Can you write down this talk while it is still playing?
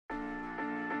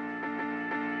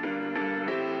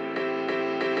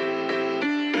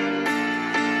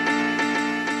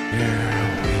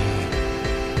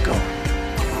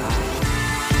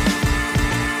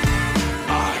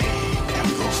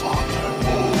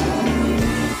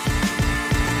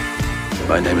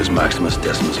My name is Maximus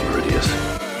Decimus Meridius.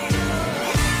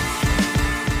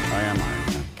 I am Iron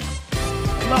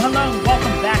Man. Hello, and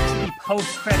welcome back to the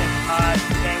post-credit pod.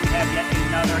 Today we have yet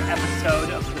another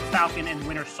episode of The Falcon and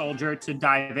Winter Soldier to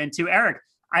dive into. Eric,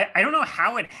 I don't know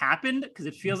how it happened because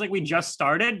it feels like we just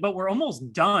started, but we're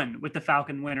almost done with The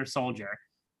Falcon and Winter Soldier,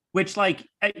 which,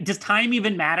 does time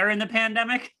even matter in the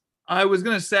pandemic? I was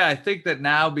going to say, I think that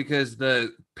now because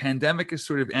the pandemic is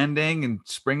sort of ending and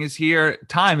spring is here,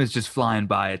 time is just flying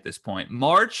by at this point.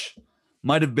 March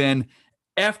might have been,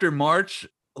 after March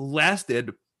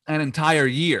lasted an entire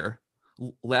year.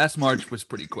 Last March was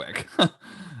pretty quick.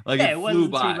 It flew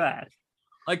by. Too bad.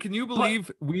 Can you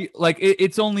believe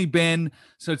it's only been,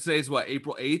 so today's what,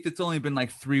 April 8th? It's only been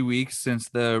 3 weeks since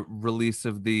the release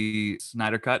of the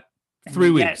Snyder Cut. 3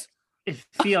 weeks. It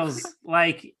feels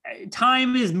like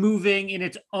time is moving in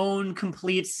its own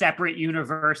complete separate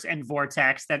universe and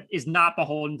vortex that is not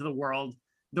beholden to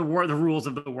the rules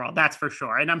of the world. That's for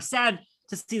sure. And I'm sad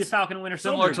to see the Falcon and Winter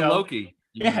Soldier similar to Loki.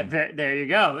 Yeah, there you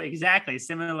go. Exactly.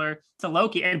 Similar to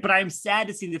Loki. But I'm sad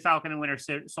to see the Falcon and Winter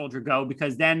Soldier go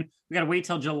because then we got to wait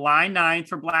till July 9th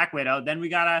for Black Widow. Then we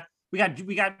got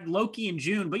Loki in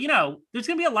June. But, there's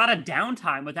going to be a lot of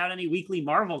downtime without any weekly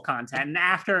Marvel content. And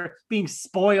after being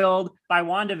spoiled by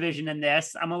WandaVision in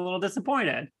this, I'm a little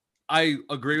disappointed. I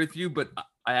agree with you, but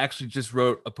I actually just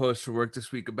wrote a post for work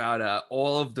this week about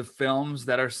all of the films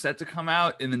that are set to come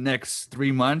out in the next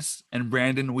 3 months. And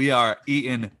Brandon, we are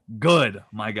eating good,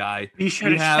 my guy. Be sure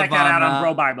to check that out on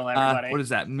Bro Bible, everybody. What is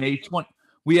that? May 20.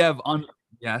 We have on,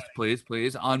 yes,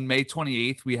 please. On May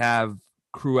 28th, we have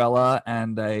Cruella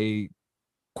and A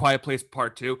Quiet Place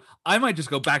Part 2. I might just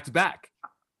go back to back.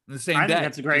 The same day.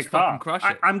 That's a great call.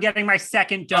 I'm getting my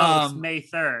second dose May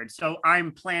 3rd, so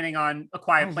I'm planning on A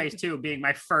Quiet Place 2 being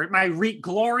my first,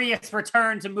 glorious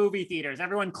return to movie theaters.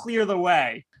 Everyone clear the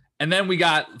way. And then we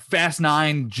got Fast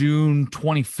 9, June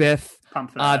 25th.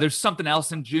 Pumped for that. There's something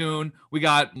else in June. We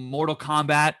got Mortal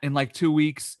Kombat in 2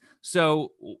 weeks.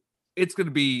 So it's going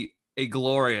to be a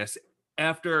glorious,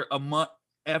 after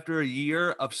a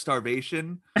year of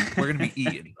starvation, we're going to be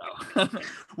eating, bro.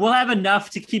 We'll have enough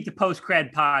to keep the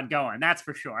post-cred pod going. That's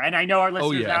for sure. And I know our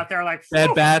listeners out there are like,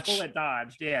 bad batch. Bullet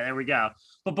dodged. Yeah, there we go.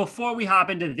 But before we hop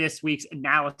into this week's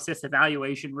analysis,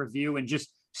 evaluation, review, and just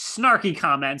snarky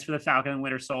comments for the Falcon and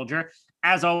Winter Soldier,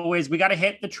 as always, we got to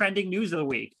hit the trending news of the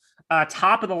week.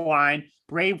 Top of the line,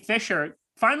 Ray Fisher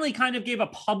finally kind of gave a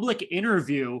public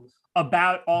interview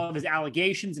about all of his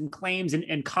allegations and claims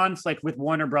and conflict with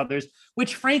Warner Brothers,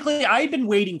 which frankly I've been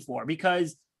waiting for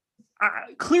because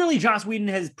clearly Joss Whedon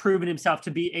has proven himself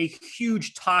to be a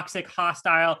huge, toxic,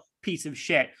 hostile piece of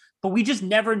shit. But we just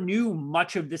never knew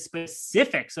much of the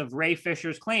specifics of Ray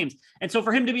Fisher's claims. And so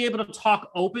for him to be able to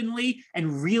talk openly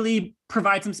and really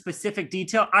provide some specific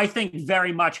detail, I think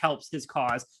very much helps his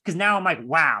cause. Because now I'm like,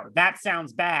 wow, that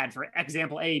sounds bad for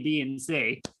example A, B, and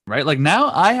C. Right?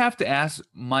 Now I have to ask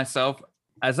myself,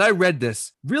 as I read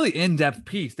this really in-depth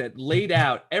piece that laid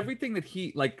out everything that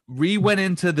he went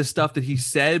into the stuff that he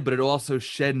said, but it also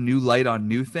shed new light on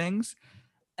new things.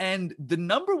 And the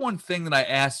number one thing that I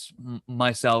asked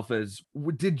myself is,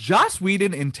 did Joss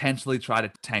Whedon intentionally try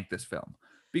to tank this film?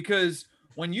 Because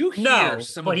when you hear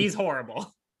he's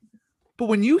horrible. But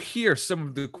when you hear some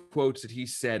of the quotes that he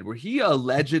said, where he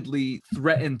allegedly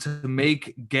threatened to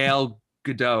make Gal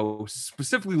Gadot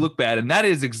specifically look bad, and that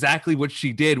is exactly what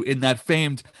she did in that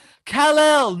famed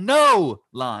 "Kal-El, no"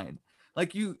 line.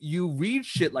 You read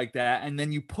shit like that, and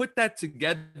then you put that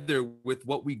together with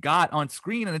what we got on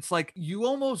screen, and it's like you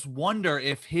almost wonder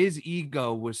if his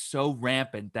ego was so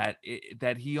rampant that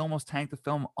he almost tanked the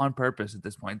film on purpose at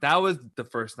this point. That was the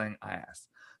first thing I asked.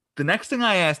 The next thing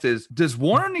I asked is, does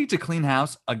Warner need to clean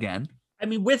house again? I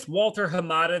mean, with Walter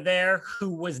Hamada there,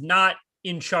 who was not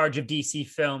in charge of DC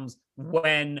Films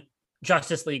when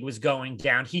Justice League was going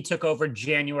down. He took over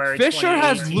January. Fisher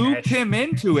has looped him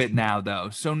into it now, though.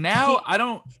 So now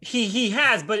He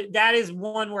has, but that is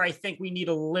one where I think we need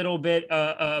a little bit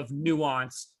of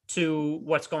nuance to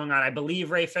what's going on. I believe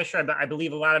Ray Fisher. I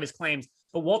believe a lot of his claims.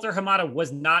 But Walter Hamada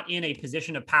was not in a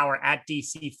position of power at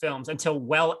DC Films until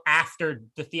well after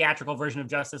the theatrical version of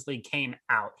Justice League came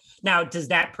out. Now, does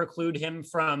that preclude him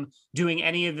from doing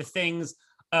any of the things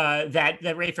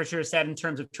that Ray Fisher said in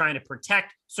terms of trying to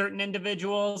protect certain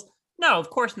individuals? No, of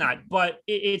course not. But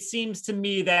it seems to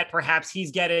me that perhaps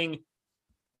he's getting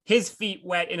his feet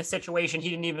wet in a situation he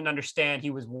didn't even understand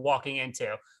he was walking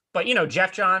into. But,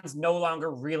 Jeff Johns no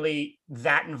longer really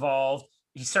that involved.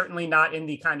 He's certainly not in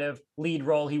the kind of lead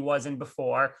role he was in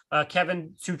before.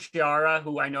 Kevin Suchiara,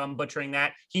 who I know I'm butchering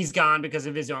that, he's gone because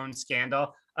of his own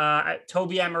scandal.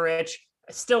 Toby Emmerich,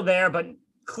 still there, but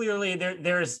clearly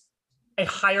there's a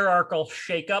hierarchical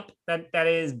shakeup that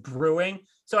is brewing.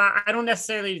 So I don't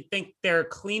necessarily think they're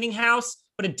cleaning house,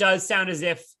 but it does sound as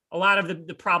if a lot of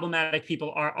the problematic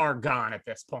people are gone at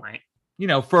this point.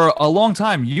 For a long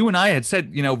time, you and I had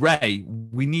said, Ray,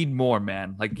 we need more,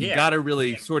 man. Like, you got to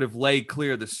really sort of lay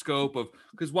clear the scope of,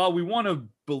 because while we want to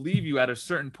believe you at a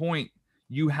certain point,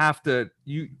 you have to,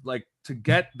 to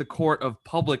get the court of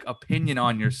public opinion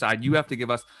on your side, you have to give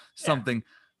us something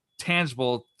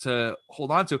tangible to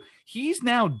hold on to. He's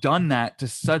now done that to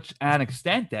such an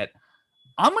extent that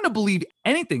I'm going to believe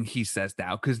anything he says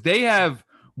now, because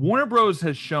Warner Bros.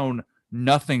 Has shown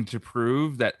nothing to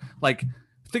prove that,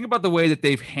 think about the way that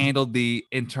they've handled the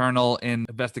internal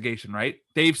investigation, right?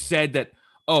 They've said that,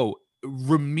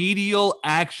 remedial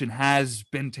action has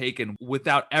been taken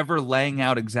without ever laying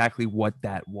out exactly what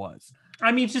that was.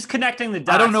 I mean, just connecting the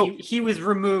dots. I don't know. He was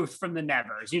removed from the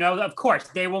nevers. Of course,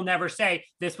 they will never say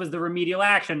this was the remedial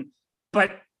action.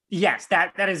 But yes,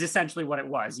 that is essentially what it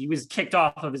was. He was kicked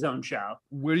off of his own show.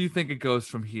 Where do you think it goes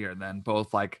from here then?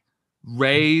 Both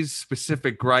Ray's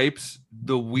specific gripes,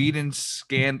 the Whedon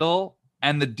scandal,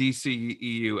 and the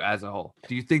DCEU as a whole?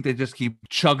 Do you think they just keep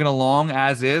chugging along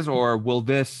as is, or will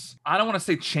this, I don't want to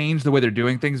say change the way they're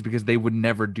doing things, because they would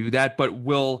never do that, but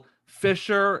will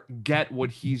Fisher get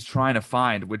what he's trying to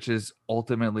find, which is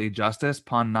ultimately justice,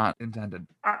 pun not intended?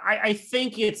 I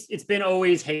think it's been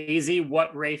always hazy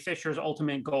what Ray Fisher's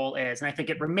ultimate goal is, and I think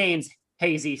it remains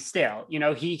hazy still.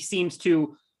 He seems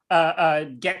to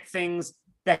get things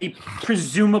that he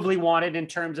presumably wanted in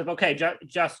terms of, okay,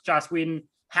 Joss Whedon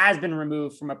has been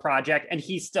removed from a project and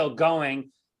he's still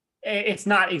going. It's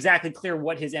not exactly clear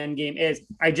what his end game is.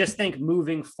 I just think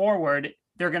moving forward,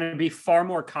 they're going to be far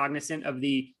more cognizant of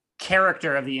the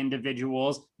character of the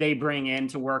individuals they bring in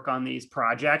to work on these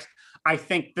projects. I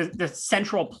think the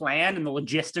central plan and the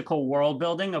logistical world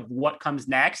building of what comes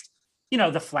next,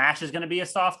 The Flash is going to be a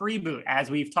soft reboot, as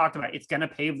we've talked about. It's going to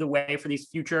pave the way for these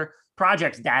future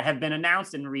projects that have been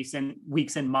announced in recent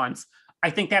weeks and months. I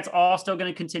think that's all still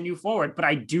going to continue forward, but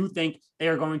I do think they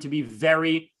are going to be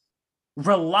very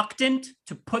reluctant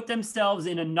to put themselves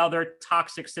in another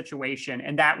toxic situation.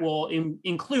 And that will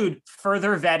include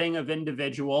further vetting of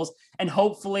individuals and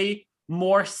hopefully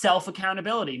more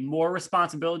self-accountability, more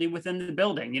responsibility within the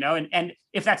building, and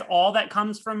if that's all that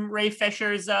comes from Ray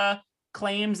Fisher's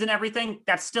claims and everything,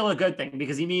 that's still a good thing,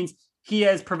 because he means he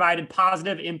has provided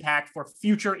positive impact for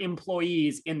future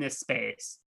employees in this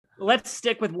space. Let's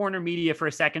stick with Warner Media for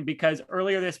a second, because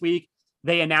earlier this week,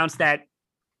 they announced that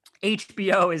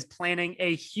HBO is planning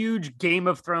a huge Game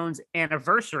of Thrones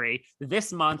anniversary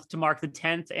this month to mark the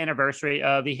 10th anniversary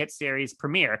of the hit series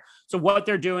premiere. So what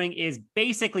they're doing is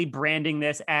basically branding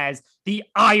this as the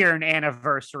Iron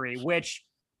Anniversary, which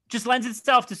just lends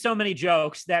itself to so many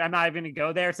jokes that I'm not even going to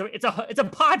go there. So it's a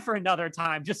pod for another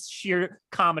time, just sheer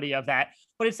comedy of that.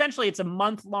 But essentially, it's a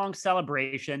month-long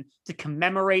celebration to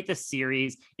commemorate the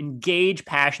series, engage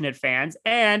passionate fans,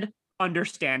 and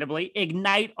understandably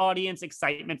ignite audience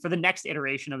excitement for the next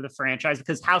iteration of the franchise,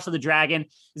 because House of the Dragon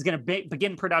is going to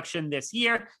begin production this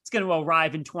year. It's going to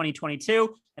arrive in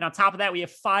 2022. And on top of that, we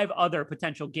have 5 other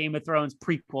potential Game of Thrones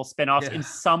prequel spinoffs in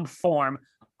some form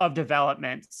of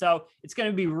development. So it's going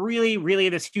to be really, really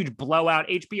this huge blowout.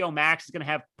 HBO Max is going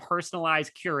to have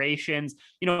personalized curations,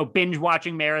 binge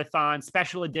watching marathons,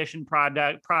 special edition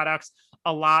products,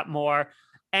 a lot more.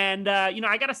 And,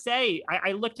 I got to say,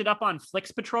 I looked it up on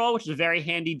Flix Patrol, which is a very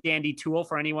handy dandy tool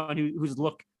for anyone who's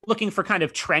looking for kind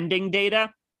of trending data.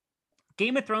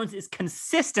 Game of Thrones is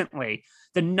consistently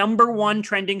the #1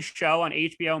 trending show on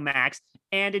HBO Max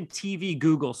and in TV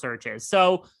Google searches.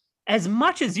 So as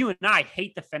much as you and I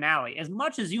hate the finale, as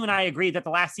much as you and I agree that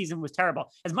the last season was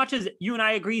terrible, as much as you and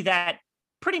I agree that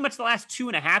pretty much the last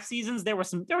 2.5 seasons, there was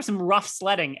some rough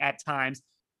sledding at times,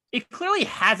 it clearly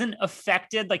hasn't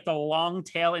affected the long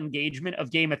tail engagement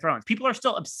of Game of Thrones. People are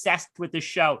still obsessed with this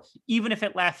show, even if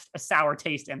it left a sour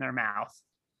taste in their mouth.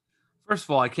 First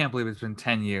of all, I can't believe it's been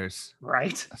 10 years.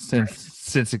 Right.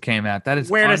 Since it came out. That is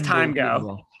where does time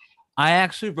go? I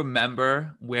actually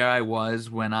remember where I was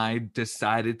when I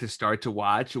decided to start to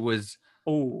watch. It was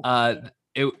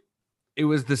it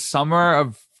was the summer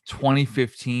of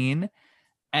 2015,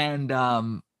 and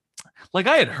I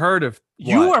had heard of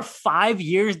you are 5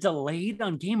 years delayed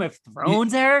on Game of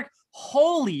Thrones, Eric.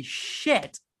 Holy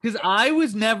shit! Because I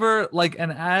was never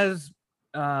and as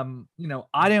I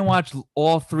didn't watch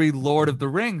all 3 Lord of the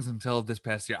Rings until this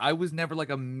past year. I was never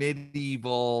a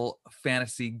medieval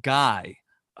fantasy guy.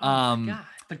 Oh my God.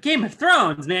 But Game of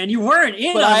Thrones, man, you weren't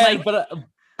in. But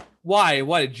why?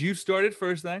 Why did you start it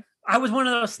first thing? I was one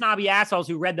of those snobby assholes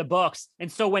who read the books.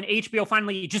 And so when HBO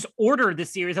finally just ordered the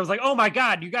series, I was like, oh my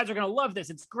God, you guys are going to love this.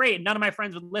 It's great. And none of my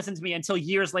friends would listen to me until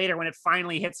years later when it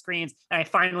finally hit screens. And I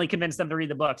finally convinced them to read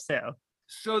the books too.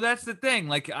 So that's the thing.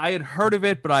 Like, I had heard of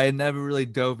it, but I had never really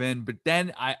dove in. But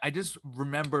then I just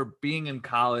remember being in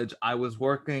college. I was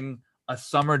working a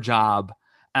summer job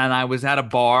and I was at a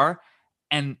bar,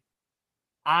 and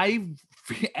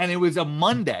it was a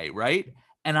Monday, right?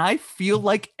 And I feel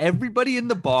like everybody in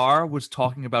the bar was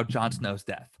talking about Jon Snow's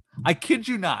death. I kid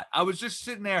you not. I was just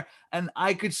sitting there and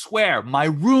I could swear my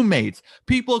roommates,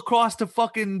 people across the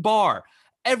fucking bar,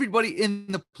 everybody in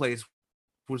the place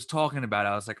was talking about it.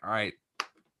 I was like, all right,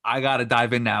 I got to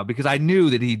dive in now, because I knew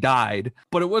that he died,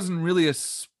 but it wasn't really a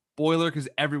spoiler because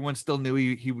everyone still knew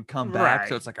he would come back. Right.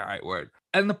 So it's like, all right, word.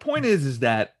 And the point is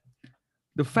that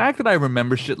the fact that I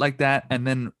remember shit like that, and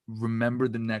then remember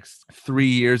the next 3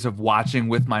 years of watching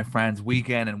with my friends week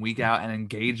in and week out and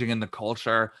engaging in the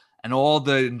culture and all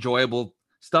the enjoyable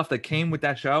stuff that came with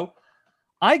that show,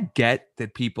 I get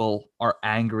that people are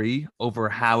angry over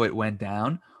how it went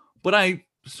down, but I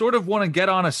sort of want to get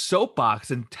on a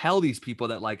soapbox and tell these people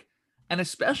that, like, and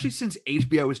especially since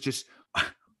HBO is just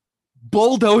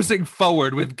bulldozing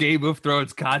forward with Game of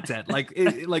Thrones content, like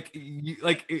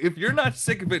if you're not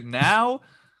sick of it now,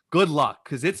 good luck,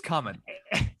 because it's coming.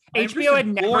 HBO had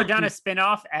never done a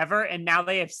spinoff ever, and now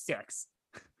they have 6.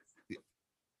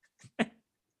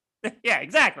 Yeah,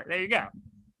 exactly. There you go.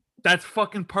 That's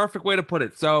fucking perfect way to put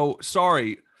it. So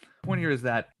sorry. Point here is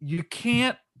that you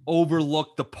can't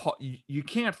overlook you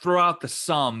can't throw out the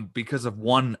sum because of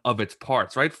one of its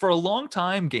parts, right? For a long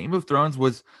time, Game of Thrones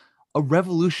was a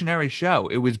revolutionary show.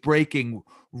 It was breaking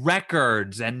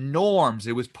records and norms.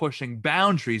 It was pushing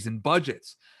boundaries and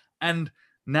budgets. And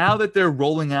now that they're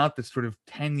rolling out this sort of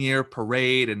 10-year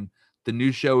parade and the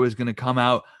new show is going to come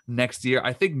out next year,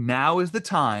 I think now is the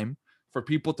time for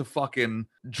people to fucking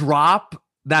drop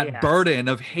that burden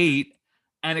of hate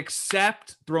and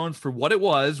accept Thrones for what it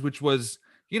was, which was,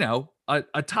 you know,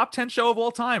 a top 10 show of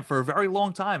all time for a very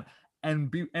long time,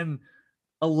 and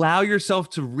allow yourself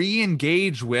to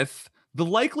re-engage with the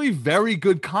likely very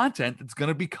good content that's going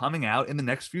to be coming out in the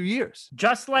next few years.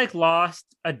 Just like Lost,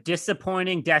 a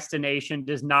disappointing destination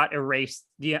does not erase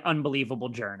the unbelievable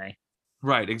journey.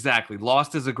 Right, exactly.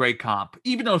 Lost is a great comp,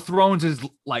 even though Thrones is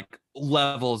like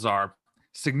levels are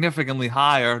significantly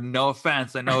higher. No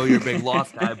offense, I know you're a big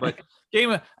Lost guy, but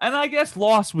and I guess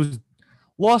Lost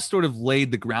sort of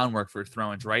laid the groundwork for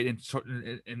Thrones, right?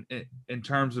 In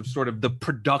terms of sort of the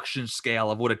production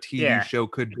scale of what a TV show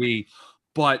could be.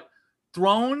 But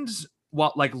Thrones,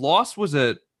 Thrones was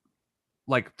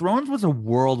a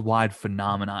worldwide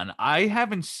phenomenon. I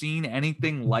haven't seen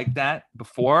anything like that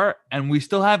before, and we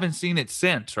still haven't seen it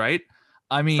since, right?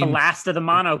 I mean, the last of the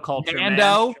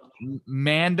monoculture.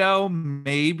 Mando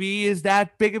maybe is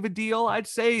that big of a deal. I'd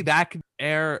say that could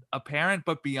air apparent,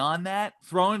 but beyond that,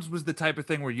 Thrones was the type of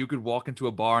thing where you could walk into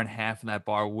a bar and half in that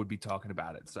bar would be talking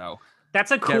about it. So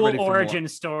that's a cool origin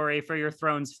story for your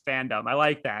Thrones fandom. I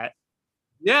like that.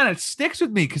 Yeah, and it sticks with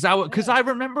me because I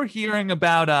remember hearing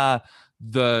about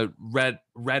the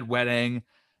red wedding.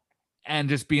 And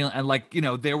just being, and like, you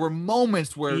know, there were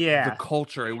moments where the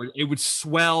culture, it would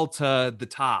swell to the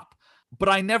top, but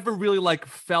I never really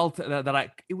felt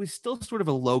that it was still sort of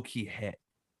a low key hit.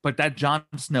 But that Jon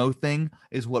Snow thing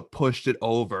is what pushed it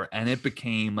over, and it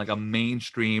became like a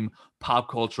mainstream pop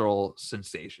cultural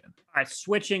sensation. All right,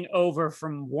 switching over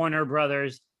from Warner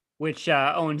Brothers, which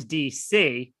owns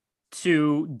DC,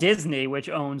 to Disney, which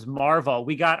owns Marvel.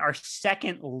 We got our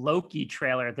second Loki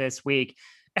trailer this week.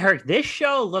 Eric, this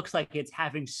show looks like it's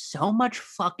having so much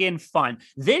fucking fun.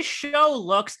 This show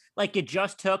looks like it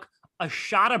just took a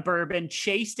shot of bourbon,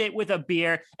 chased it with a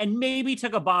beer, and maybe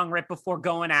took a bong rip before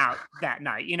going out that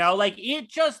night. You know, like it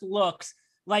just looks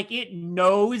like it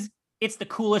knows it's the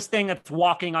coolest thing that's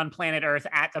walking on planet Earth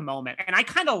at the moment. And I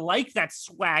kind of like that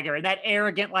swagger and that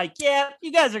arrogant, like, yeah,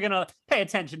 you guys are going to pay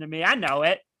attention to me. I know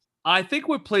it. I think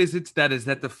what plays into that is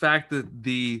that the fact that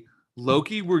the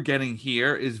Loki we're getting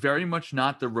here is very much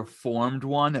not the reformed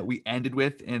one that we ended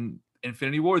with in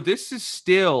Infinity War. This is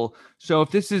still, so if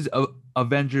this is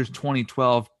Avengers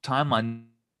 2012 timeline,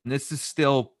 this is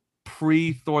still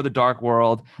pre-Thor the Dark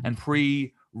World and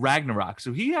pre-Ragnarok.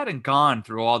 So he hadn't gone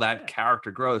through all that character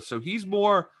growth. So he's a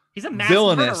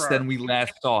villainous murderer than we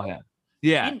last saw him.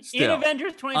 Yeah. In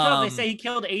Avengers 2012, they say he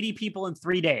killed 80 people in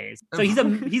 3 days. So he's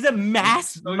a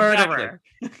mass murderer.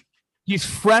 He's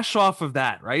fresh off of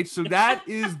that, right? So that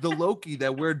is the Loki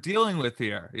that we're dealing with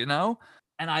here, you know?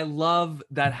 And I love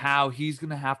that how he's going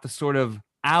to have to sort of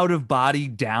out of body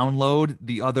download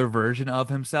the other version of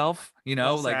himself.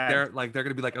 Well Like said. they're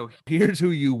gonna be like, oh, here's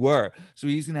who you were. So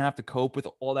he's gonna have to cope with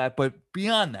all that. But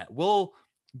beyond that, we'll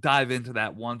dive into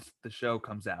that once the show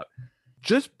comes out.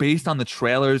 Just based on the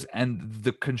trailers and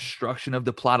the construction of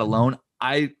the plot alone,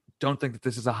 I don't think that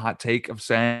this is a hot take of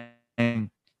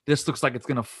saying this looks like it's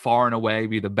going to far and away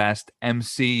be the best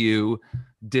MCU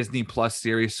Disney Plus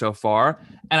series so far.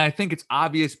 And I think it's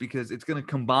obvious because it's going to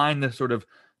combine the sort of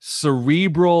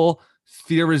cerebral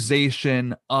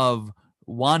theorization of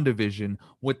WandaVision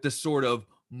with the sort of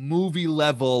movie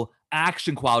level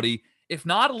action quality, if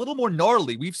not a little more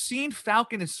gnarly. We've seen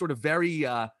Falcon is sort of very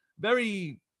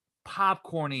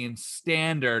popcorny and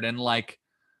standard and like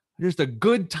just a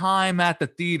good time at the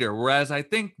theater. Whereas I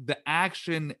think the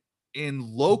action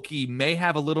in Loki may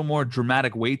have a little more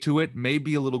dramatic weight to it,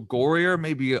 maybe a little gorier,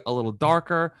 maybe a little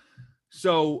darker.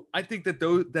 So I think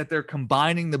that they're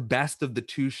combining the best of the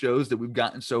two shows that we've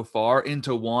gotten so far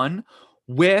into one,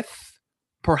 with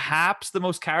perhaps the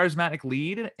most charismatic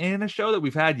lead in a show that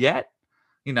we've had yet.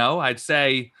 I'd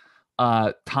say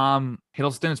Tom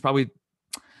Hiddleston is probably,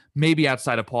 maybe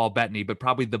outside of Paul Bettany, but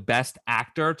probably the best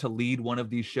actor to lead one of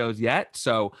these shows yet.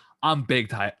 So I am big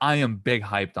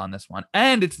hyped on this one.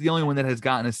 And it's the only one that has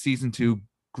gotten a season 2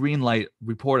 green light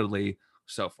reportedly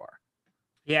so far.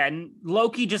 Yeah, and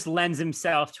Loki just lends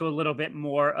himself to a little bit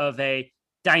more of a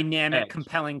dynamic,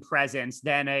 compelling presence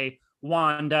than a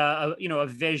Wanda, a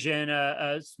Vision,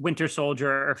 a Winter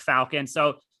Soldier, or Falcon.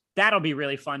 So that'll be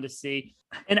really fun to see.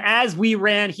 And as we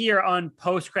ran here on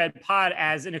Post Cred Pod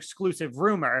as an exclusive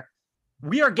rumor,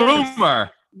 we are getting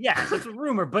Yes, it's a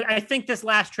rumor, but I think this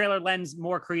last trailer lends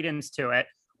more credence to it.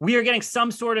 We are getting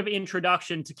some sort of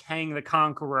introduction to Kang the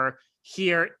Conqueror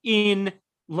here in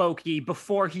Loki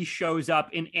before he shows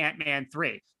up in Ant-Man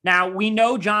 3. Now, we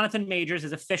know Jonathan Majors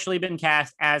has officially been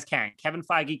cast as Kang. Kevin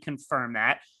Feige confirmed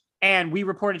that. And we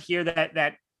reported here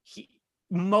that he,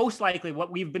 most likely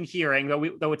what we've been hearing,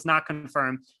 though it's not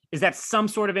confirmed, is that some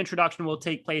sort of introduction will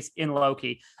take place in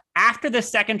Loki. After the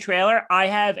second trailer, I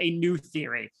have a new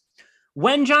theory.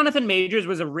 When Jonathan Majors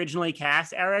was originally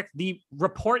cast, Eric, the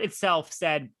report itself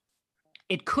said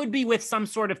it could be with some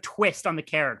sort of twist on the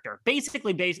character,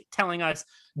 basically telling us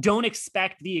don't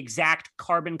expect the exact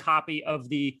carbon copy of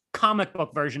the comic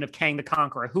book version of Kang the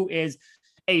Conqueror, who is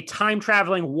a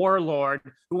time-traveling warlord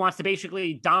who wants to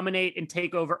basically dominate and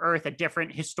take over Earth at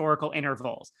different historical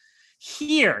intervals.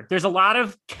 Here, there's a lot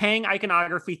of Kang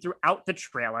iconography throughout the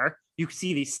trailer. You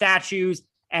see these statues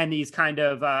and these kind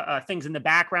of things in the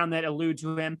background that allude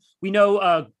to him. We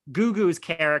know Gugu's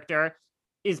character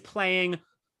is playing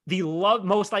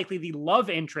most likely the love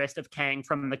interest of Kang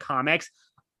from the comics.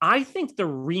 I think the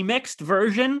remixed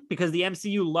version, because the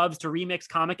MCU loves to remix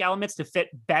comic elements to fit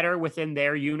better within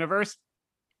their universe,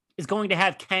 is going to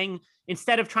have Kang,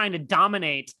 instead of trying to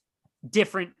dominate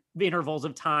different intervals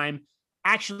of time,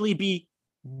 actually be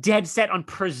dead set on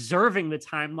preserving the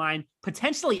timeline,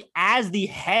 potentially as the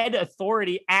head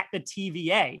authority at the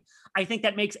TVA. I think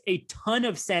that makes a ton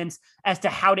of sense as to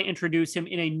how to introduce him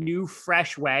in a new,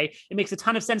 fresh way. It makes a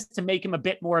ton of sense to make him a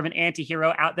bit more of an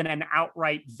anti-hero out than an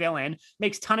outright villain.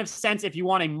 Makes a ton of sense if you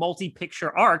want a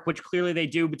multi-picture arc, which clearly they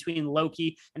do between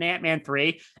Loki and Ant-Man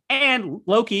 3. And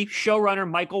Loki, showrunner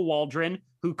Michael Waldron,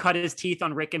 who cut his teeth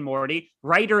on Rick and Morty,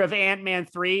 writer of Ant-Man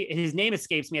 3, his name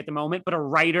escapes me at the moment, but a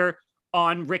writer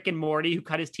on Rick and Morty who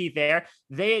cut his teeth there.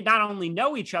 They not only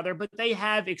know each other, but they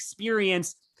have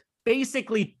experience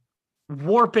basically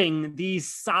warping these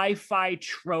sci-fi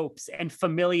tropes and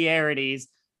familiarities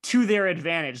to their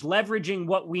advantage, leveraging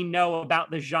what we know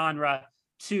about the genre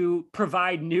to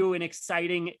provide new and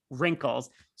exciting wrinkles.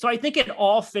 So I think it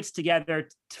all fits together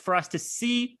for us to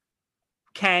see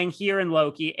Kang here in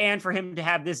Loki and for him to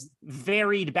have this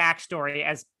varied backstory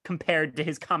as compared to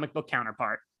his comic book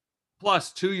counterpart.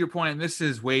 Plus, to your point, and this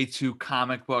is way too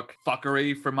comic book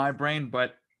fuckery for my brain,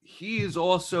 but he is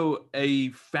also a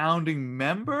founding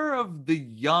member of the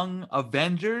Young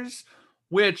Avengers,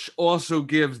 which also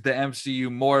gives the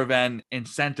MCU more of an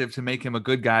incentive to make him a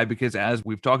good guy, because as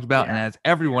we've talked about and as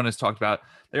everyone has talked about,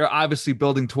 they're obviously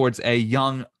building towards a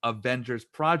Young Avengers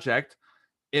project.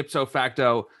 Ipso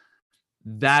facto,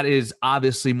 that is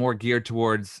obviously more geared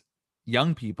towards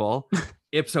young people.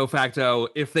 Ipso facto,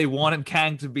 if they wanted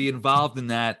Kang to be involved in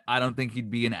that, I don't think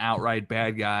he'd be an outright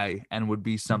bad guy and would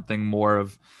be something more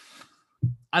of,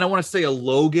 I don't want to say a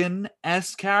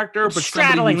Logan-esque character, but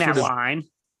straddling that line.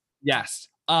 Yes.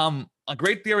 A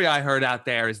great theory I heard out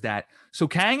there is that, so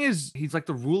Kang he's like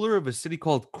the ruler of a city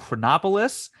called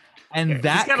Chronopolis, and he's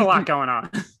got a lot going on.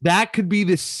 That could be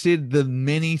the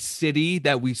mini city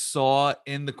that we saw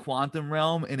in the quantum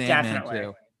realm in Ant-Man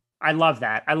 2. I love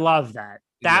that.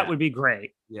 That would be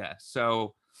great. Yeah.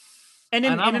 So, and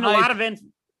in a lot of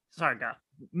sorry, go.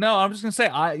 No, I'm just gonna say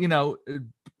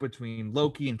between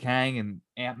Loki and Kang and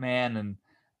Ant-Man, and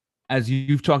as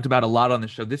you've talked about a lot on the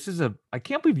show, this is I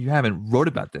can't believe you haven't wrote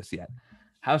about this yet.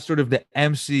 How sort of the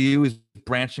MCU is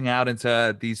branching out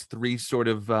into these three sort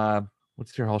of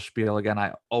what's your whole spiel again?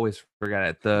 I always forget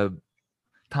it. The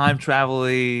time travel,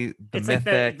 the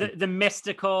mythic, like the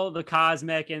mystical, the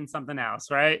cosmic, and something else,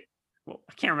 right? Well,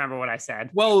 I can't remember what I said.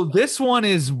 Well, this one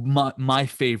is my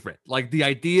favorite. Like the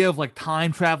idea of like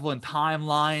time travel and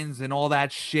timelines and all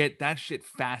that shit. That shit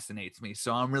fascinates me.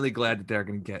 So I'm really glad that they're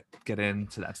going to get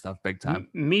into that stuff big time.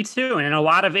 Me too. And in a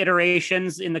lot of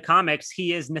iterations in the comics,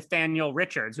 he is Nathaniel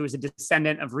Richards, who is a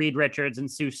descendant of Reed Richards and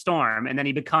Sue Storm. And then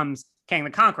he becomes Kang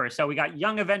the Conqueror. So we got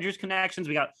Young Avengers connections.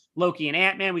 We got Loki and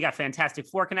Ant-Man. We got Fantastic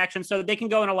Four connections. So they can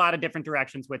go in a lot of different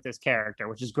directions with this character,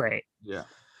 which is great. Yeah.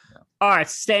 All right,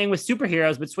 staying with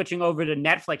superheroes, but switching over to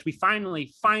Netflix, we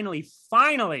finally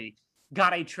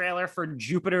got a trailer for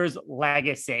Jupiter's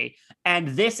Legacy. And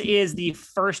this is the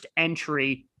first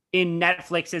entry in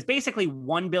Netflix's basically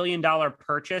 $1 billion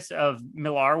purchase of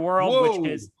Millar World. Whoa.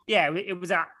 Which is, it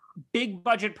was a big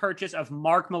budget purchase of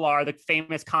Mark Millar, the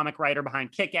famous comic writer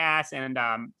behind Kick-Ass and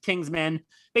Kingsman,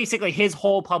 basically his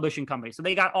whole publishing company. So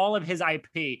they got all of his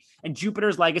IP, and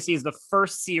Jupiter's Legacy is the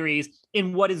first series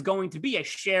in what is going to be a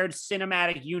shared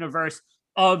cinematic universe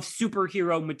of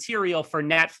superhero material for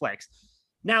Netflix.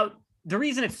 Now, the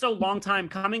reason it's so long time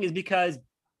coming is because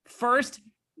first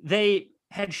they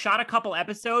had shot a couple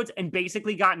episodes and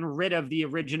basically gotten rid of the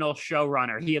original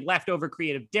showrunner. He had leftover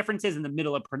creative differences in the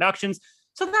middle of productions.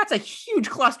 So that's a huge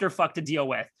clusterfuck to deal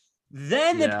with.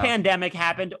 Then the pandemic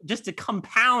happened just to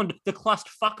compound the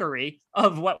clusterfuckery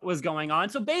of what was going on.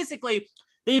 So basically,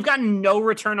 they've gotten no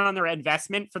return on their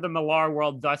investment for the Millar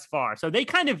World thus far. So they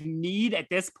kind of need, at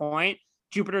this point,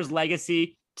 Jupiter's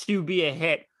Legacy to be a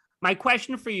hit. My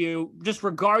question for you, just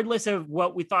regardless of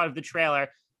what we thought of the trailer,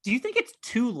 do you think it's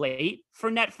too late for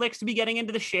Netflix to be getting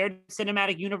into the shared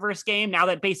cinematic universe game now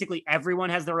that basically everyone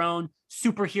has their own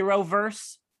superhero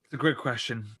verse? It's a great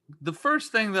question. The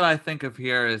first thing that I think of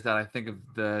here is that I think of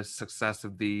the success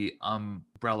of the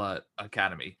Umbrella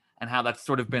Academy and how that's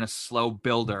sort of been a slow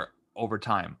builder over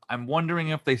time. I'm wondering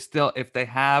if they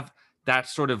have that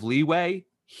sort of leeway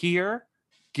here,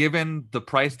 given the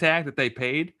price tag that they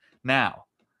paid. Now,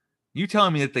 you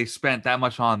telling me that they spent that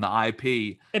much on the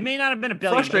IP. It may not have been $1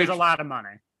 billion, but it's a lot of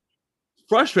money.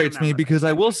 Frustrates me because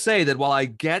I will say that while I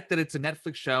get that it's a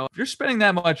Netflix show, if you're spending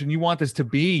that much and you want this to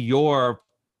be your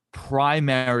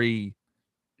primary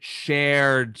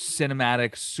shared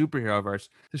cinematic superhero verse,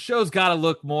 the show's got to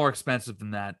look more expensive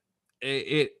than that.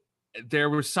 There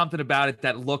was something about it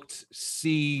that looked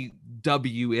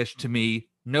CW-ish to me.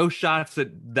 No shots at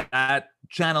that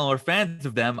channel or fans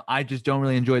of them. I just don't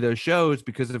really enjoy those shows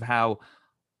because of how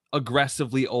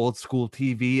aggressively old school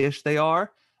TV-ish they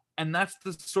are. And that's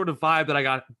the sort of vibe that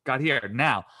I got here.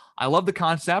 Now, I love the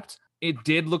concept. It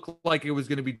did look like it was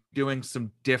going to be doing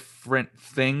some different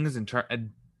things,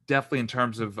 definitely in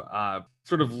terms of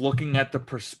sort of looking at the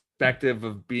perspective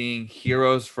of being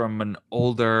heroes from an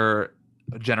older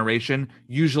generation.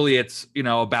 Usually it's,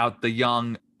 about the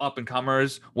young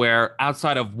up-and-comers, where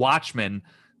outside of Watchmen,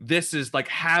 this is like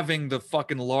having the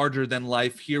fucking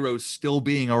larger-than-life heroes still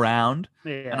being around.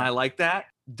 Yeah. And I like that.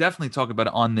 Definitely talk about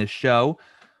it on this show.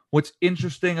 What's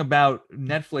interesting about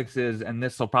Netflix is, and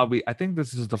I think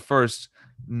this is the first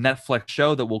Netflix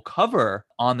show that we'll cover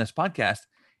on this podcast,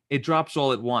 it drops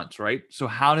all at once, right? So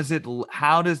how does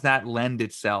that lend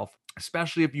itself,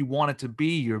 especially if you want it to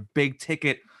be your big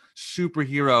ticket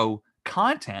superhero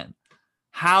content?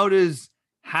 How does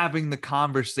having the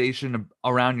conversation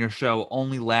around your show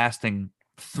only lasting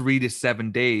 3 to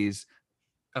 7 days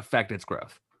affect its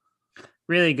growth?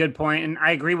 Really good point. And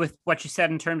I agree with what you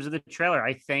said in terms of the trailer.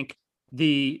 I think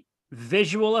the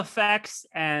visual effects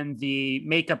and the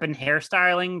makeup and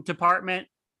hairstyling department,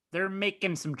 they're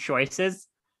making some choices.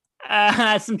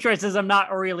 Some choices I'm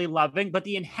not really loving, but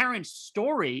the inherent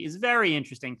story is very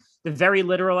interesting. The very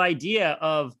literal idea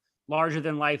of larger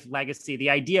than life legacy, the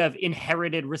idea of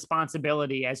inherited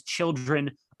responsibility as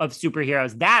children of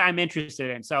superheroes, that I'm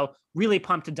interested in. So really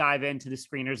pumped to dive into the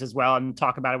screeners as well and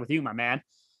talk about it with you, my man.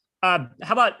 How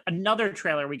about another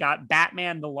trailer? We got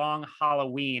Batman: The Long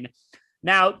Halloween.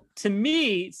 Now, to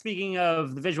me, speaking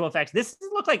of the visual effects, this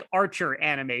looked like Archer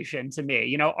animation to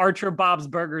me, Archer Bob's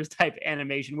Burgers type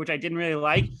animation, which I didn't really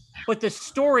like, but the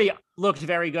story looked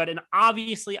very good. And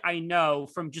obviously I know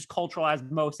from just cultural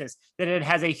osmosis that it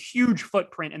has a huge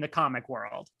footprint in the comic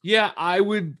world. Yeah, I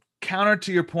would counter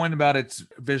to your point about its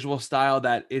visual style,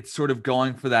 that it's sort of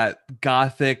going for that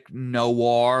gothic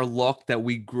noir look that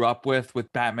we grew up with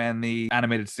Batman the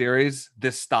animated series.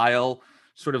 This style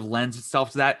sort of lends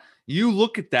itself to that. You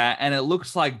look at that and it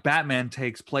looks like Batman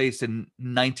takes place in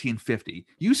 1950.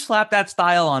 You slap that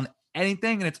style on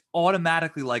anything and it's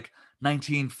automatically like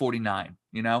 1949,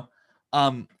 you know?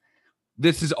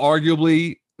 This is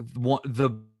arguably the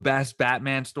best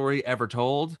Batman story ever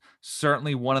told.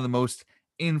 Certainly one of the most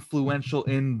influential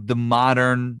in the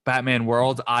modern Batman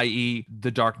world, i.e.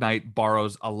 The Dark Knight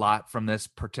borrows a lot from this,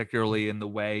 particularly in the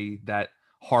way that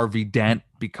Harvey Dent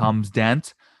becomes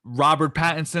Dent. Robert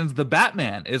Pattinson's The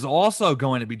Batman is also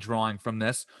going to be drawing from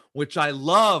this, which I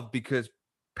love because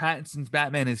Pattinson's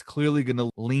Batman is clearly going to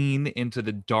lean into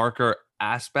the darker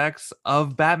aspects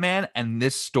of Batman, and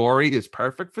this story is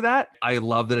perfect for that. I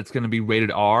love that it's going to be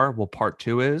rated R. Well, part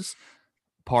 2 is.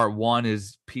 Part 1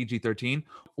 is PG-13.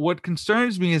 What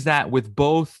concerns me is that with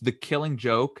both The Killing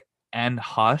Joke and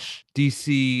Hush,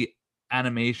 DC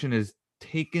Animation has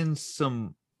taken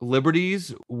some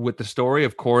liberties with the story.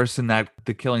 Of course, in that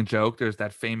The Killing Joke, there's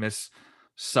that famous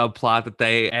subplot that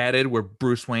they added where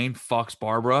Bruce Wayne fucks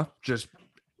Barbara. Just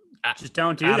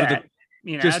don't do that.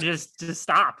 Just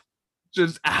stop.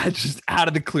 Just out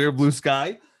of the clear blue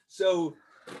sky. So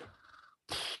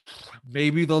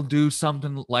maybe they'll do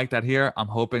something like that here. I'm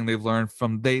hoping they've learned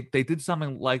from they did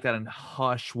something like that in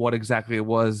Hush. What exactly it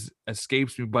was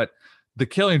escapes me, but the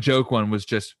Killing Joke one was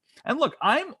just. And look,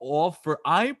 I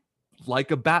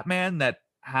like a Batman that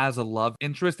has a love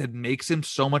interest. It makes him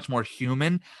so much more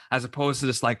human as opposed to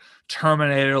this like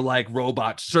Terminator like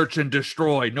robot search and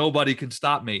destroy. Nobody can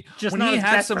stop me. Just when not he his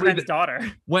has best friend's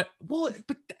daughter.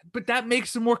 But that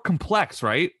makes him more complex,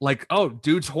 right? Like, oh,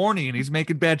 dude's horny and he's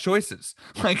making bad choices.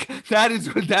 Like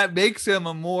that makes him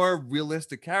a more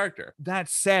realistic character. That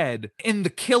said, in The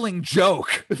Killing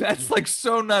Joke, that's like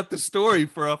so not the story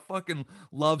for a fucking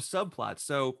love subplot.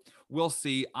 So we'll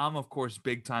see. I'm of course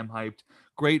big time hyped.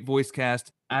 Great voice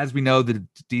cast. As we know, the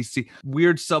DC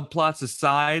weird subplots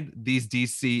aside, these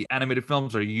DC animated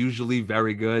films are usually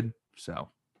very good. So,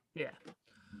 yeah.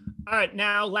 All right.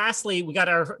 Now, lastly, we got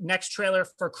our next trailer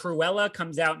for Cruella,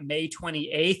 comes out May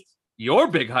 28th. You're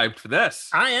big hyped for this.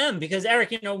 I am, because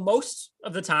Eric, most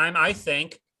of the time I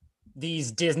think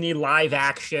these Disney live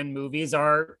action movies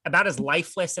are about as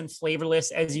lifeless and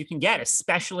flavorless as you can get,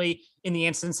 especially in the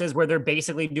instances where they're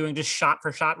basically doing just shot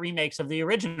for shot remakes of the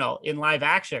original in live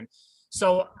action.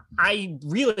 So I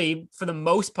really, for the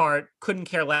most part, couldn't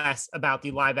care less about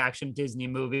the live action Disney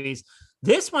movies.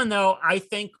 This one, though, I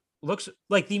think looks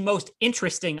like the most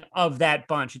interesting of that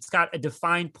bunch. It's got a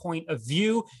defined point of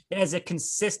view. It has a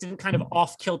consistent kind of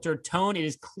off-kilter tone. It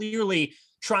is clearly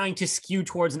trying to skew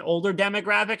towards an older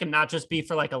demographic and not just be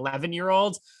for like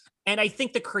 11-year-olds. And I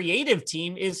think the creative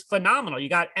team is phenomenal. You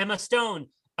got Emma Stone,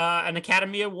 an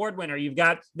Academy Award winner. You've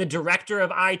got the director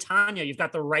of I, Tonya. You've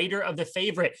got the writer of The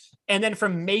Favorite. And then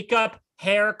from makeup,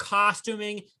 hair,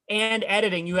 costuming, and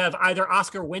editing, you have either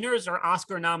Oscar winners or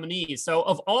Oscar nominees. So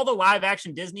of all the live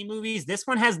action Disney movies, this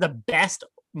one has the best,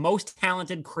 most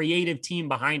talented creative team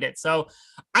behind it. So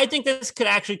I think this could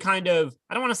actually kind of,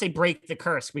 I don't want to say break the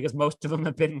curse because most of them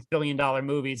have been billion-dollar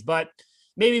movies, but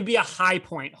maybe be a high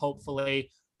point,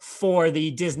 hopefully, for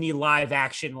the Disney live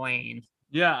action lane.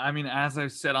 Yeah, I mean, as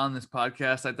I've said on this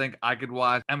podcast, I think I could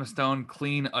watch Emma Stone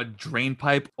clean a drain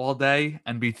pipe all day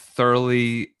and be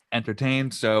thoroughly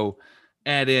entertained. So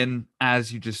add in,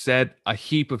 as you just said, a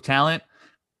heap of talent.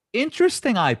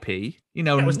 Interesting IP.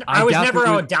 I was never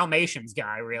a Dalmatians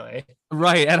guy, really.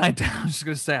 Right, and I was just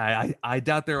going to say, I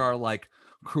doubt there are like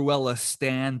Cruella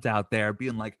stands out there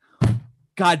being like,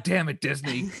 God damn it,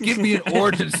 Disney, give me an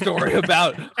origin story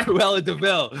about Cruella de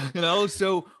Vil,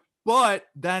 So, but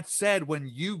that said, when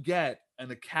you get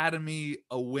an Academy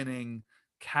winning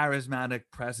charismatic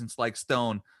presence like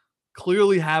Stone,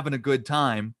 clearly having a good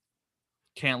time,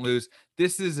 can't lose.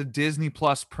 This is a Disney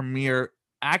Plus premiere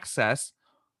access.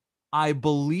 I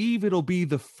believe it'll be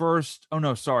the first. Oh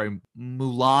no, sorry,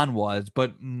 Mulan was,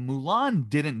 but Mulan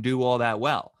didn't do all that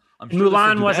well. I'm sure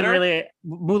Mulan wasn't really.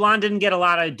 Mulan didn't get a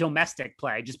lot of domestic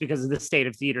play just because of the state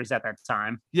of theaters at that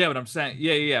time. Yeah, but I'm saying,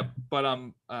 yeah. But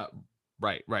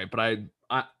right. But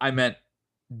I meant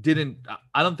didn't.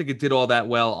 I don't think it did all that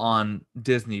well on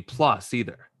Disney Plus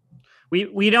either.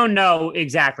 We don't know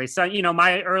exactly. So,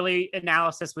 my early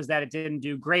analysis was that it didn't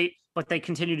do great, but they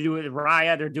continue to do it with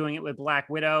Raya. They're doing it with Black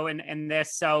Widow and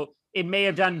this. So it may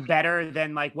have done better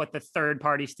than like what the third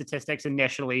party statistics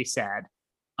initially said.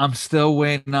 I'm still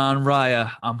waiting on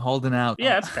Raya. I'm holding out.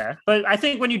 Yeah, that's fair. But I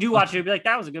think when you do watch it, you'll be like,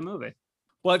 that was a good movie.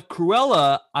 But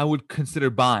Cruella, I would consider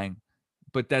buying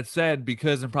But that said,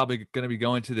 because I'm probably going to be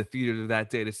going to the theater that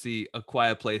day to see A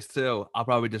Quiet Place too, I'll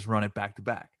probably just run it back to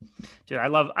back. Dude, I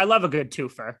love a good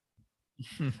twofer.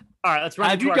 All right, let's run.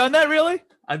 Have you done that really?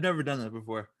 I've never done that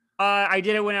before. I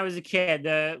did it when I was a kid.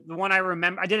 The one I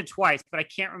remember, I did it twice, but I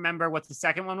can't remember what the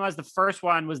second one was. The first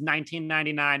one was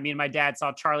 1999. Me and my dad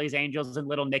saw Charlie's Angels and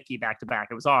Little Nicky back to back.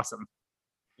 It was awesome.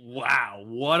 Wow,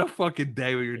 what a fucking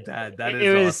day with your dad.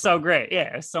 It was so great.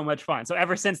 Yeah, it was so much fun. So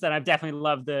ever since then, I've definitely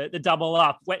loved the double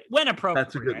up when appropriate.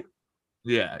 That's a good.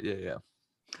 Yeah. All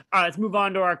right, let's move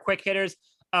on to our quick hitters.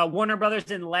 Warner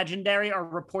Brothers and Legendary are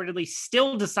reportedly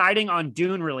still deciding on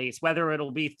Dune release, whether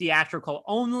it'll be theatrical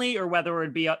only or whether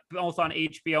it'd be both on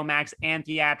HBO Max and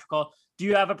theatrical. Do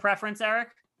you have a preference, Eric?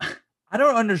 I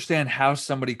don't understand how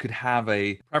somebody could have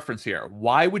a preference here.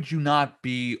 Why would you not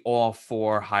be all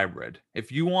for hybrid?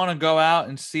 If you want to go out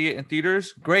and see it in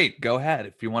theaters, great, go ahead.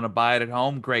 If you want to buy it at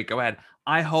home, great, go ahead.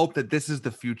 I hope that this is the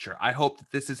future. I hope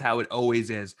that this is how it always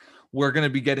is. We're going to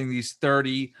be getting these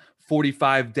 30,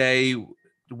 45-day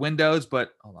windows, but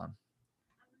hold on.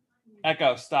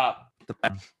 Echo, stop.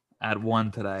 At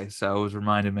 1 today, so it was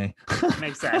reminding me.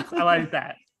 Makes sense. I like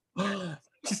that.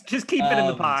 Just keep it in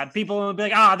the pod. People will be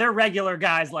like, they're regular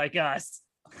guys like us.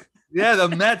 Yeah, the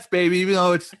Mets, baby, even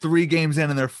though it's 3 games in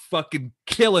and they're fucking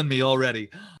killing me already.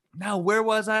 Now, where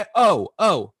was I? Oh,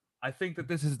 I think that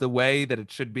this is the way that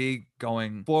it should be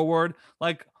going forward.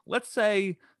 Like, let's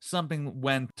say something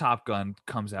when Top Gun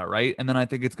comes out, right? And then I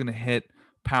think it's going to hit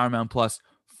Paramount Plus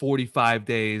 45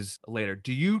 days later.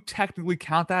 Do you technically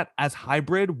count that as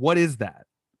hybrid? What is that?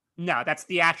 No, that's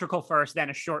theatrical first,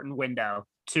 then a shortened window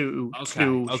to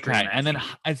okay. And then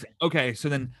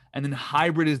and then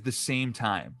hybrid is the same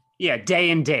time. Yeah, day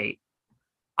and date.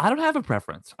 I don't have a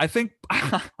preference. I think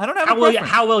I don't have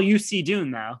How will you see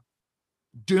Dune though?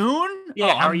 Dune?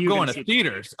 Yeah, how are you going to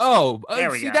theaters?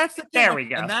 There we go. That's the thing. There we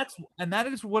go. And that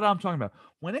is what I'm talking about.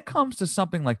 When it comes to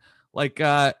something like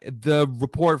the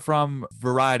report from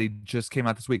Variety just came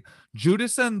out this week,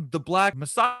 Judas and the Black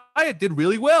Messiah did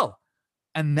really well.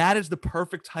 And that is the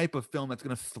perfect type of film that's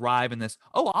going to thrive in this.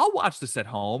 Oh, I'll watch this at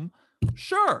home.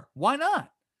 Sure. Why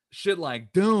not? Shit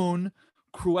like Dune,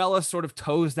 Cruella sort of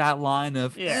toes that line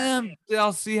of,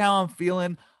 I'll see how I'm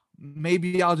feeling.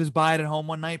 Maybe I'll just buy it at home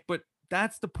one night. But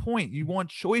that's the point. You want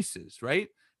choices, right?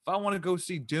 If I want to go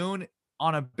see Dune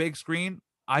on a big screen,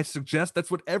 I suggest that's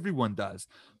what everyone does.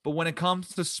 But when it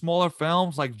comes to smaller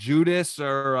films like Judas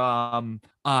or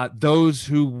Those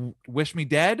Who Wish Me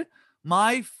Dead,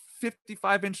 my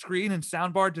 55-inch screen and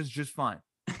soundbar does just fine.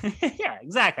 Yeah,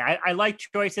 exactly. I like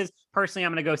choices. Personally,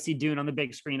 I'm going to go see Dune on the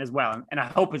big screen as well, and I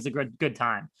hope it's a good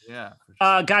time. Yeah.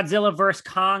 Sure. Godzilla vs.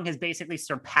 Kong has basically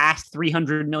surpassed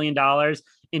 $300 million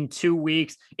in 2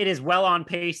 weeks. It is well on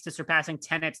pace to surpassing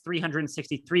Tenet's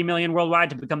 $363 million worldwide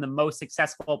to become the most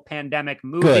successful pandemic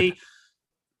movie. Good.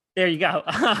 There you go.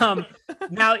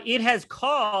 Now, it has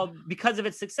called, because of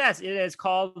its success, it has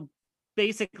called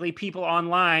basically people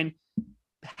online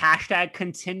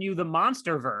 #continue the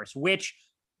Monsterverse, which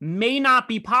may not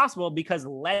be possible because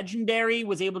Legendary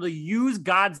was able to use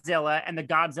Godzilla and the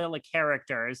Godzilla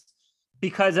characters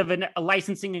because of a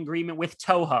licensing agreement with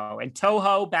Toho. And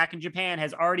Toho, back in Japan,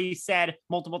 has already said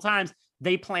multiple times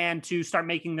they plan to start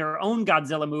making their own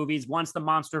Godzilla movies once the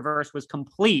Monsterverse was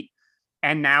complete.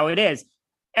 And now it is.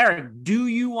 Eric, do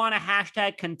you want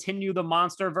to #continue the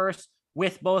Monsterverse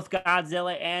with both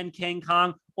Godzilla and King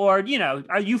Kong? Or,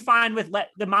 are you fine with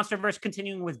the Monsterverse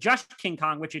continuing with just King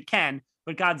Kong, which it can,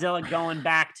 but Godzilla going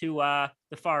back to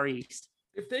the Far East?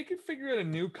 If they could figure out a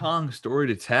new Kong story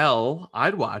to tell,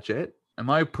 I'd watch it. Am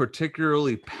I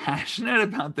particularly passionate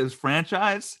about this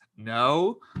franchise?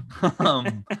 No.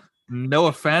 No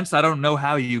offense. I don't know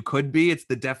how you could be. It's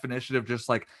the definition of just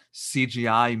like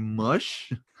CGI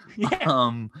mush.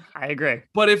 Yeah, I agree.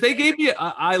 But if they gave me,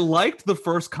 I liked the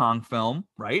first Kong film,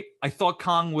 right? I thought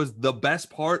Kong was the best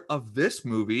part of this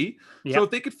movie. Yep. So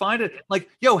if they could find it, like,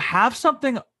 have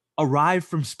something arrive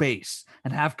from space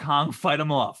and have Kong fight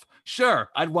him off. Sure,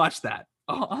 I'd watch that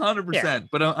 100%. Yeah.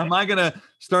 But am I going to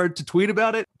start to tweet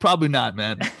about it? Probably not,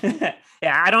 man.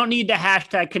 Yeah, I don't need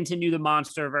to #continue the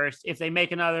Monsterverse. If they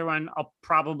make another one, I'll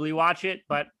probably watch it,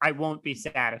 but I won't be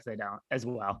sad if they don't as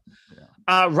well.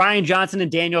 Yeah. Rian Johnson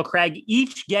and Daniel Craig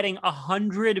each getting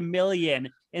 $100 million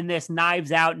in this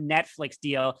Knives Out Netflix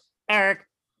deal. Eric,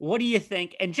 what do you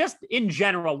think? And just in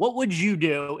general, what would you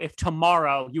do if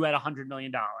tomorrow you had $100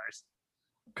 million?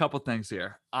 Couple things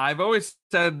here. I've always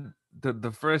said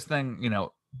the first thing,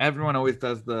 everyone always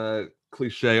does the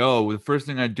cliche, the first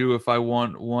thing I do if I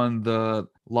won the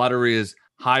lottery is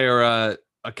hire a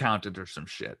accountant or some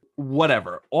shit.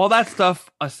 whatever. All that stuff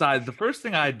aside, the first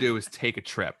thing I'd do is take a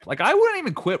trip. Like, I wouldn't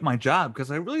even quit my job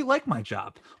because I really like my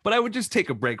job, but I would just take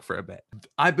a break for a bit.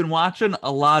 I've been watching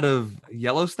a lot of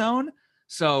Yellowstone,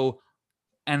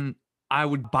 and I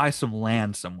would buy some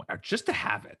land somewhere just to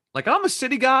have it. Like, I'm a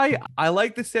city guy. I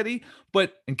like the city,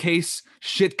 but in case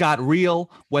shit got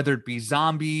real, whether it be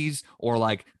zombies or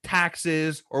like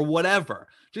taxes or whatever,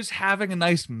 just having a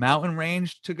nice mountain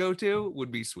range to go to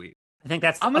would be sweet. I think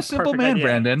that's I'm a simple perfect man, idea.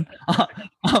 Brandon.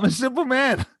 I'm a simple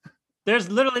man. There's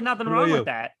literally nothing What about wrong you? with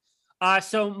that.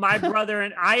 So my brother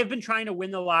and I have been trying to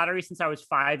win the lottery since I was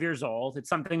 5 years old. It's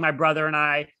something my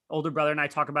older brother and I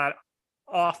talk about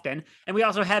often. And we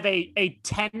also have a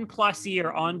 10 plus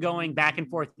year ongoing back and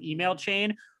forth email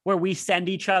chain where we send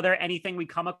each other anything we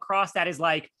come across that is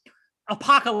like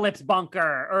apocalypse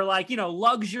bunker or like,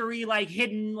 luxury, like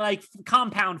hidden, like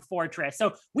compound fortress.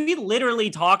 So we literally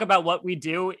talk about what we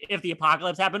do if the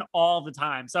apocalypse happened all the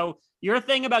time. So your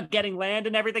thing about getting land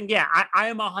and everything. Yeah, I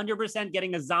am 100%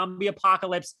 getting a zombie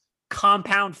apocalypse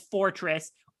compound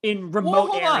fortress in remote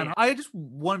Hold areas. on. I just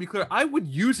want to be clear. I would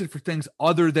use it for things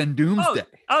other than Doomsday.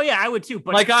 Oh yeah, I would too.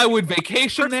 But Like, I would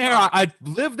vacation First of there. all- I'd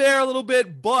live there a little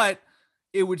bit, but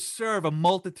it would serve a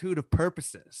multitude of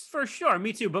purposes. for sure,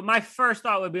 me too. But my first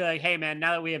thought would be like, hey man,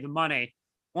 now that we have the money,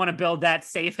 want to build that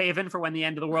safe haven for when the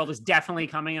end of the world is definitely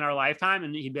coming in our lifetime?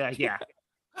 And he'd be like, yeah.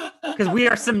 Because we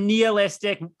are some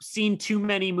nihilistic, seen too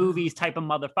many movies type of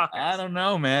motherfuckers. I don't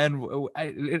know, man.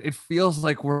 It feels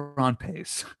like we're on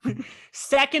pace.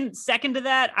 Second to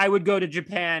that, I would go to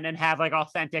Japan and have like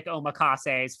authentic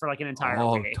omakases for like an entire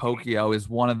week. Tokyo is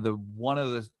one of the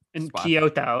In spots.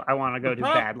 Kyoto, I want to go to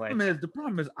badly. The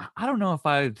problem is, I don't know if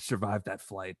I'd survive that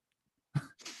flight.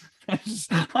 I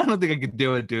don't think I could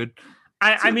do it, dude.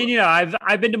 I mean,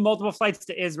 I've been to multiple flights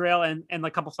to Israel and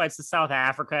a couple flights to South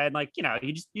Africa, and like,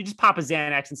 you just pop a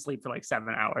Xanax and sleep for like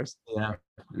 7 hours. Yeah,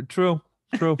 true.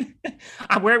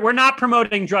 We're not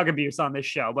promoting drug abuse on this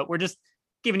show, but we're just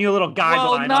giving you a little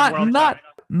guideline. Well, on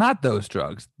not those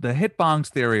drugs. The hit bongs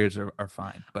theories are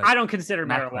fine, but I don't consider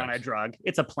not marijuana a drugs. drug.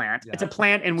 It's a plant. Yeah. It's a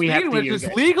plant, and we have Speaking to of which, use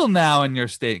it's it. legal now in your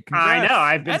state. I know. Congrats.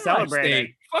 I've been And my celebrating.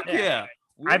 state. Fuck Yeah. yeah.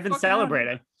 We're I've been fucking on it.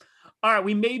 celebrating. All right,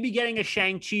 we may be getting a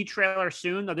Shang-Chi trailer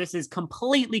soon, though this is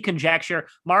completely conjecture.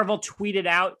 Marvel tweeted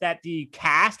out that the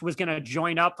cast was going to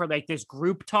join up for like this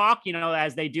group talk,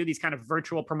 as they do these kind of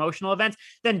virtual promotional events,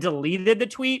 then deleted the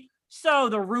tweet. So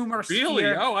the rumor Really?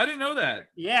 sphere, Oh, I didn't know that.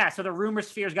 yeah, so the rumor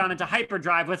sphere's gone into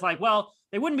hyperdrive with like, well,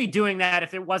 they wouldn't be doing that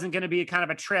if it wasn't going to be kind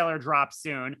of a trailer drop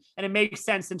soon. And it makes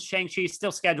sense since Shang-Chi is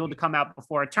still scheduled to come out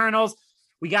before Eternals.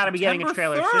 We got to be getting a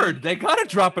trailer September 3rd. soon. They got to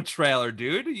drop a trailer,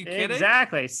 dude. Are you kidding?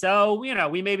 Exactly. So,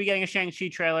 we may be getting a Shang-Chi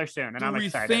trailer soon, and Do I'm we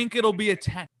excited. think it'll be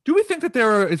Do we think that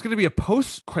there is going to be a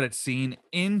post-credit scene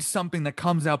in something that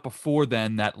comes out before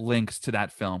then that links to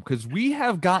that film? Because we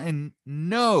have gotten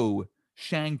no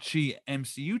Shang-Chi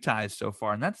MCU ties so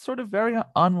far, and that's sort of very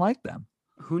unlike them.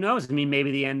 Who knows? I mean,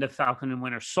 maybe the end of Falcon and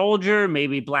Winter Soldier,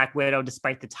 maybe Black Widow,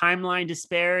 despite the timeline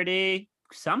disparity.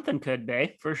 Something could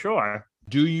be, for sure.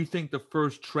 Do you think the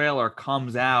first trailer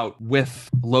comes out with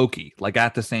Loki, like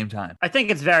at the same time? I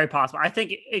think it's very possible. I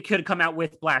think it could come out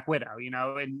with Black Widow,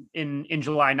 in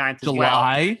July 9th as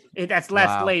July? well. That's less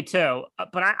Wow. late too.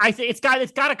 But I think it's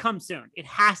got to come soon. It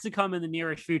has to come in the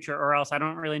nearest future, or else I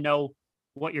don't really know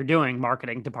what you're doing,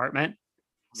 marketing department.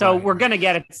 So Right. we're gonna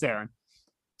get it soon.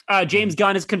 James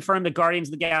Gunn has confirmed that Guardians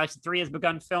of the Galaxy 3 has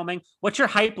begun filming. What's your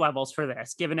hype levels for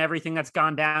this, given everything that's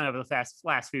gone down over the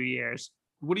last few years?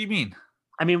 What do you mean?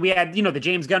 I mean, we had, the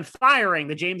James Gunn firing,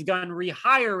 the James Gunn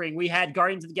rehiring. We had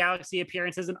Guardians of the Galaxy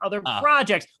appearances in other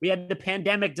projects. We had the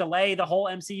pandemic delay the whole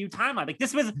MCU timeline. Like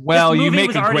this was, Well, this you movie make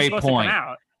was a already great supposed to come point.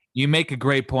 out. You make a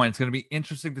great point. It's going to be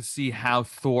interesting to see how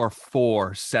Thor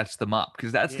 4 sets them up,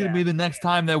 because that's going to be the next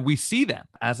time that we see them.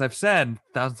 As I've said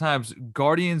 1,000 times,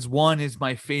 Guardians 1 is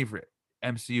my favorite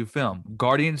MCU film.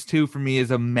 Guardians 2 for me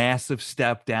is a massive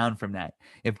step down from that.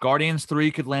 If Guardians 3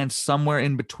 could land somewhere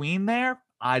in between there,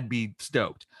 I'd be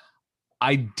stoked.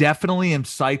 I definitely am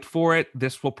psyched for it.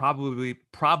 This will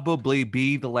probably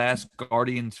be the last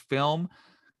Guardians film.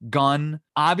 Gunn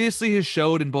obviously has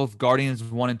showed in both Guardians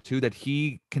 1 and 2 that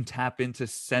he can tap into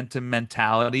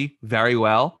sentimentality very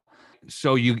well.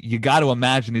 So you got to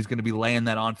imagine he's going to be laying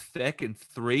that on thick in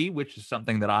 3, which is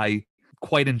something that I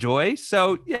quite enjoy.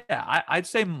 So yeah, I'd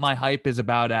say my hype is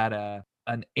about at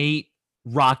an 8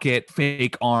 rocket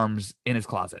fake arms in his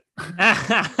closet.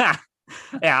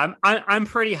 Yeah, I'm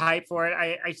pretty hyped for it.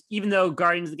 I even though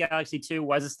Guardians of the Galaxy 2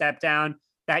 was a step down,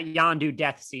 that Yondu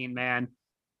death scene, man,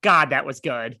 God, that was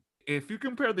good. If you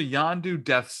compare the Yondu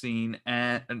death scene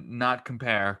combine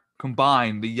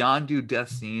the Yondu death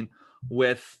scene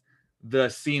with the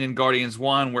scene in Guardians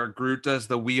 1 where Groot does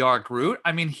the "We Are Groot."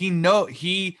 I mean, he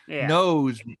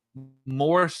knows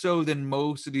more so than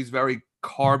most of these very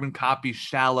carbon copy,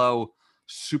 shallow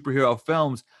superhero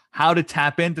films how to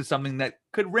tap into something that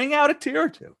could ring out a tear or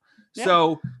two. Yeah.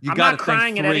 So I'm not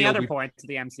crying at any other points of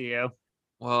the MCU.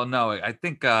 Well, no, I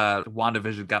think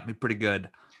WandaVision got me pretty good.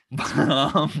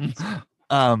 Yeah,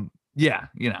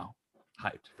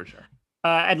 hyped for sure.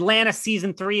 Atlanta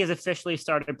season 3 has officially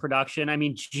started production. I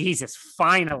mean, Jesus,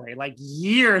 finally, like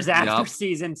years after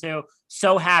season 2.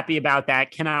 So happy about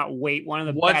that. Cannot wait. One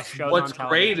of the best shows on television. What's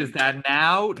great is that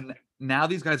now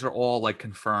these guys are all like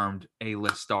confirmed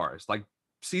A-list stars. Like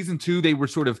season 2,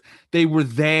 they were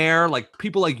there. Like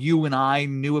people like you and I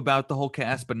knew about the whole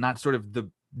cast, but not sort of the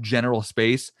general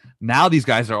space. Now these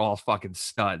guys are all fucking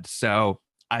studs. So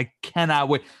I cannot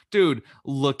wait. Dude,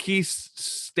 Lakeith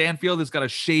Stanfield has got a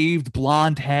shaved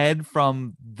blonde head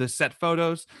from the set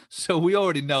photos. So we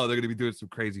already know they're going to be doing some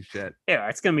crazy shit. Yeah,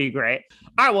 it's going to be great.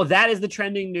 All right, well, that is the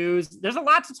trending news. There's a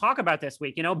lot to talk about this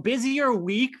week. Busier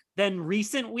week than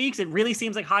recent weeks. It really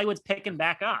seems like Hollywood's picking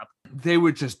back up. They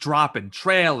were just dropping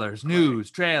trailers.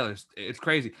 It's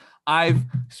crazy.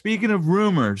 Speaking of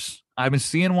rumors, I've been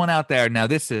seeing one out there. Now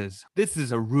this is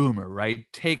a rumor, right?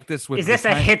 Take this with. Is this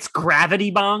a Hits Gravity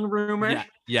Bong rumor?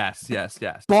 Yeah, yes.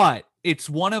 But it's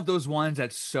one of those ones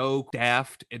that's so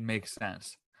daft it makes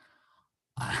sense.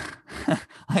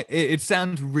 It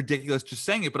sounds ridiculous just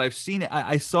saying it, but I've seen it.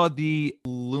 I saw the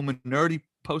Illuminati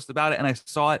post about it, and I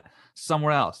saw it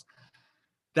somewhere else.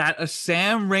 That a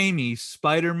Sam Raimi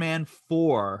Spider-Man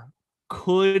 4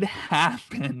 could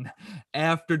happen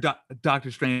after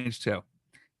Doctor Strange 2.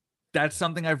 That's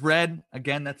something I've read.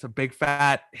 Again, that's a big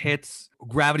fat Hits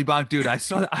Gravity Bong. Dude, I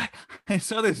saw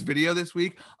this video this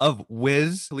week of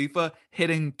Wiz Khalifa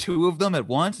hitting 2 of them at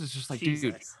once. It's just like, Jesus.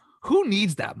 Dude, who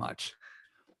needs that much?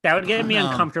 That would get me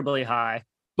uncomfortably high.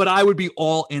 But I would be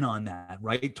all in on that,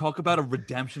 right? Talk about a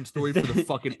redemption story for the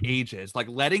fucking ages. Like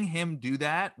letting him do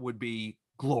that would be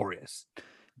glorious.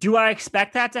 Do I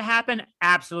expect that to happen?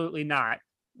 Absolutely not.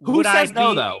 Who says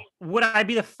no, though? Would I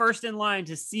be the first in line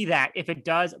to see that? If it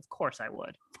does, of course I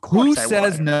would. Who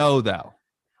says no, though?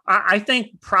 I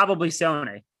think probably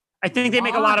Sony. I think they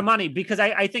make a lot of money because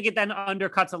I think it then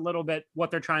undercuts a little bit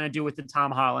what they're trying to do with the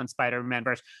Tom Holland Spider-Man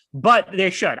verse. But they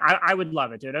should. I would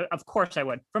love it, dude. Of course I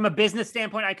would. From a business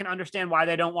standpoint, I can understand why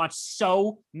they don't want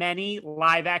so many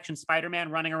live-action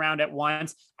Spider-Man running around at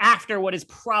once after what is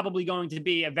probably going to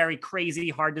be a very crazy,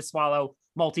 hard-to-swallow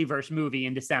multiverse movie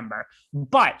in December.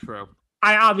 But True.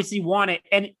 I obviously want it.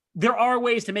 And there are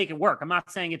ways to make it work. I'm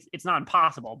not saying it's not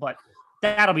impossible, but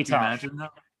that'll be tough. Imagine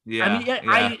that. Yeah.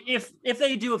 I mean, if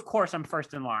they do, of course, I'm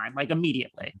first in line, like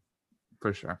immediately.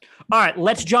 For sure. All right,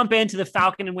 let's jump into the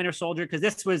Falcon and Winter Soldier because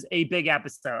this was a big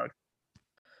episode.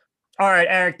 All right,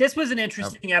 Eric, this was an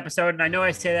interesting episode, and I know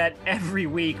I say that every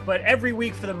week, but every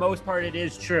week for the most part it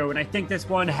is true, and I think this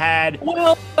one had.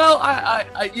 Well,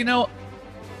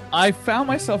 I found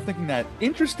myself thinking that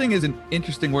interesting is an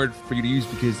interesting word for you to use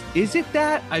because is it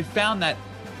that? I found that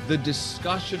the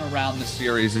discussion around the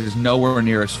series is nowhere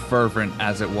near as fervent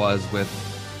as it was with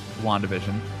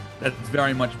WandaVision. That's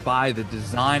very much by the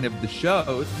design of the show.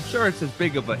 I'm sure it's as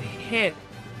big of a hit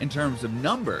in terms of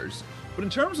numbers, but in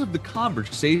terms of the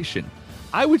conversation,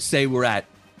 I would say we're at,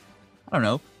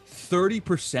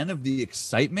 30% of the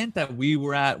excitement that we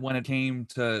were at when it came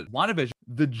to WandaVision.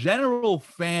 The general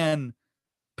fan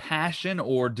passion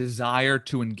or desire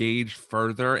to engage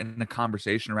further in the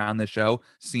conversation around this show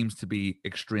seems to be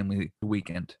extremely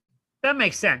weakened. That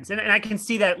makes sense. And I can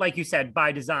see that, like you said,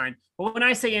 by design. But when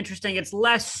I say interesting, it's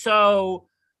less so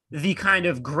the kind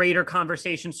of greater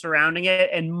conversation surrounding it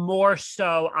and more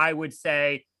so, I would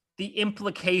say, the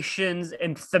implications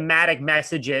and thematic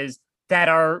messages that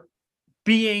are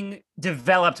being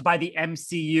developed by the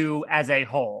MCU as a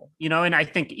whole, and I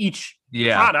think each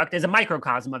product is a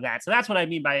microcosm of that. So that's what I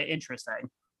mean by interesting.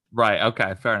 Right.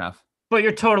 Okay. Fair enough. But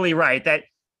you're totally right that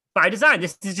by design,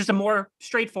 this is just a more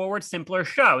straightforward, simpler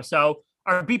show. So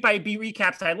our beat by beat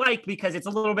recaps I like because it's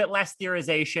a little bit less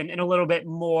theorization and a little bit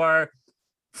more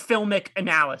filmic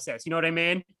analysis. You know what I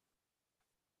mean?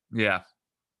 Yeah.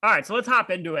 All right. So let's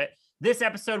hop into it. This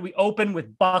episode, we open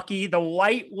with Bucky, the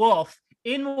White Wolf,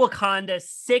 in Wakanda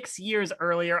 6 years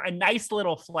earlier, a nice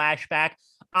little flashback.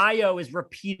 Io is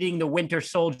repeating the Winter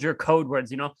Soldier code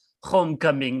words,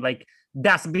 homecoming, like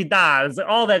das vidas,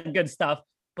 all that good stuff.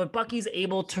 But Bucky's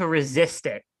able to resist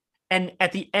it. And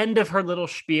at the end of her little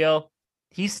spiel,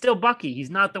 he's still Bucky.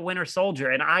 He's not the Winter Soldier.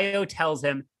 And Io tells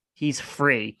him he's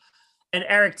free. And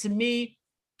Eric, to me,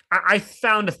 I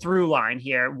found a through line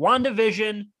here.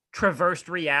 WandaVision traversed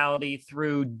reality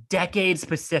through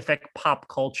decade-specific pop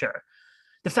culture.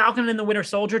 The Falcon and the Winter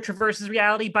Soldier traverses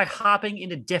reality by hopping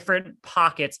into different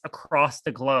pockets across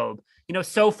the globe.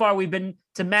 So far we've been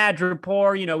to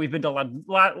Madripoor, we've been to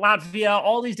Latvia,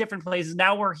 all these different places.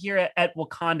 Now we're here at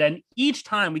Wakanda, and each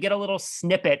time we get a little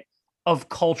snippet of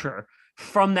culture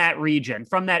from that region,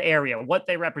 from that area, what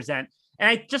they represent. And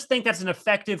I just think that's an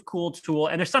effective, cool tool.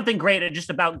 And there's something great just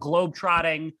about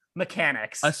globe-trotting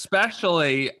mechanics.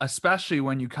 Especially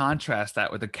when you contrast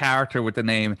that with a character with the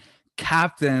name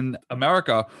Captain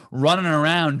America running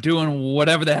around doing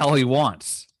whatever the hell he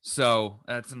wants. So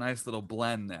that's a nice little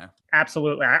blend there.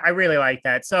 Absolutely. I really like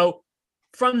that. So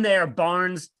from there,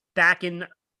 Barnes back in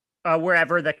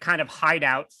wherever the kind of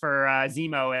hideout for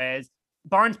Zemo is,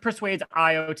 Barnes persuades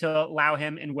Io to allow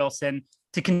him and Wilson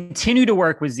to continue to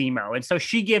work with Zemo. And so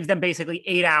she gives them basically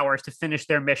 8 hours to finish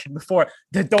their mission before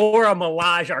the Dora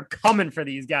Milaje are coming for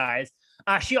these guys.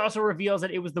 She also reveals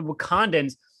that it was the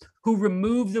Wakandans who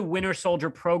removed the Winter Soldier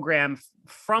program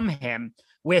from him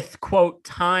with, quote,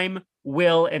 time,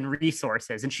 will, and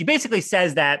resources. And she basically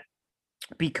says that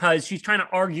because she's trying to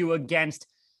argue against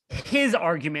his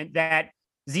argument that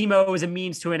Zemo is a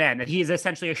means to an end, that he is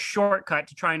essentially a shortcut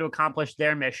to trying to accomplish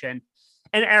their mission.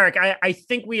 And Eric, I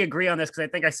think we agree on this because I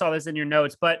think I saw this in your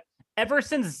notes, but ever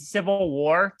since Civil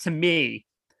War, to me,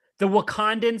 the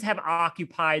Wakandans have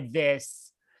occupied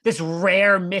this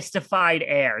rare mystified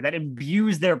air that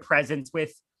imbues their presence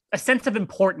with a sense of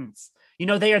importance.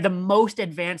 They are the most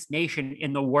advanced nation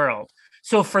in the world.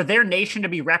 So for their nation to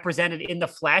be represented in the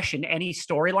flesh in any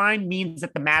storyline means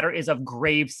that the matter is of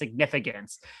grave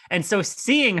significance. And so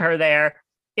seeing her there,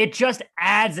 it just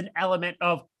adds an element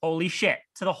of holy shit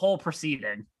to the whole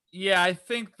proceeding. Yeah, I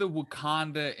think the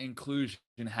Wakanda inclusion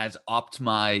has upped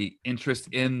my interest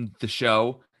in the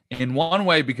show in one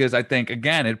way, because I think,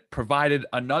 again, it provided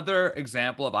another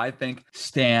example of, I think,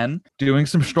 Stan doing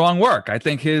some strong work. I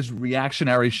think his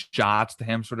reactionary shots to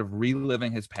him sort of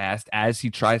reliving his past as he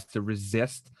tries to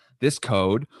resist this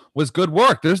code was good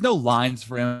work. There's no lines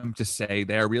for him to say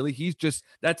there, really.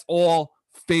 That's all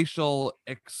facial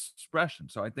expression.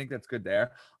 So I think that's good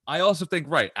there. I also think,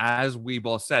 right, as we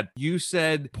both said, you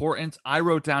said importance. I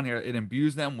wrote down here, it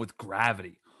imbues them with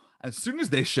gravity. As soon as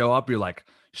they show up, you're like,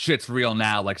 shit's real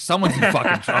now. Like, someone's in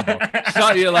fucking trouble.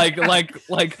 So you're like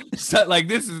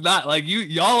this is not like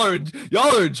y'all are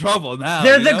in trouble now.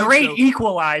 They're the great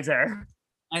equalizer.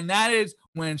 And that is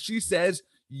when she says,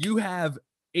 you have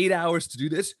 8 hours to do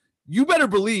this. You better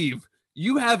believe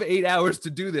you have 8 hours to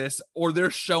do this, or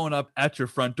they're showing up at your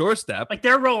front doorstep. Like,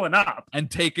 they're rolling up and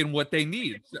taking what they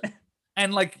need.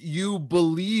 And like, you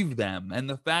believe them. And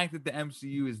the fact that the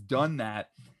MCU has done that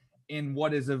in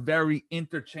what is a very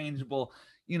interchangeable,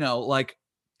 like,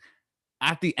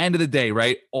 at the end of the day,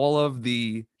 right? All of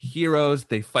the heroes,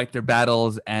 they fight their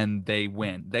battles and they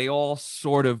win. They all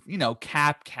sort of,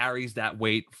 Cap carries that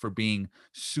weight for being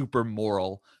super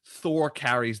moral. Thor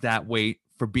carries that weight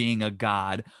for being a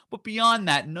god. But beyond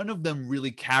that, none of them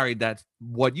really carried that,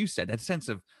 what you said, that sense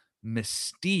of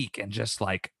mystique and just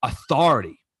like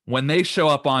authority. When they show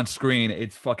up on screen,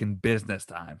 it's fucking business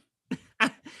time.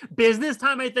 Business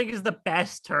time, I think, is the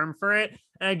best term for it.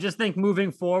 And I just think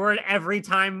moving forward, every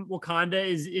time Wakanda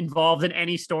is involved in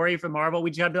any story for Marvel, we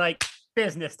just gotta be like,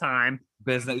 business time.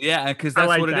 Business, yeah, because that's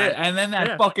what it is. And then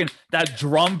that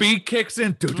drum beat kicks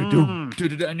in, and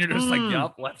you're just like,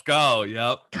 yep, let's go,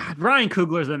 yep. God, Ryan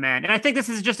Coogler's the man. And I think this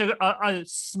is just a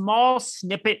small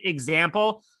snippet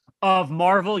example of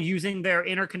Marvel using their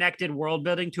interconnected world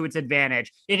building to its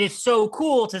advantage. It is so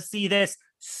cool to see this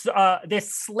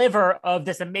sliver of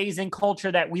this amazing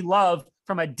culture that we love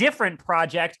from a different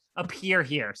project appear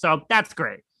here. So that's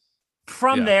great.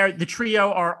 From there, the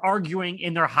trio are arguing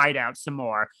in their hideout some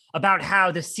more about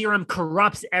how the serum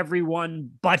corrupts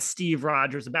everyone but Steve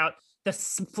Rogers, about the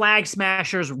Flag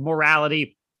Smashers'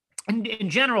 morality, and in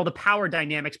general, the power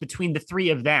dynamics between the three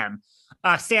of them.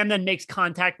 Sam then makes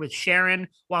contact with Sharon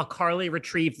while Carly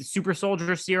retrieves the super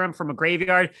soldier serum from a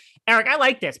graveyard. Eric, I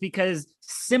like this because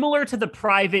similar to the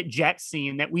private jet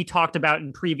scene that we talked about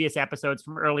in previous episodes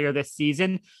from earlier this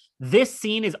season, this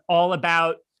scene is all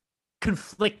about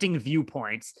conflicting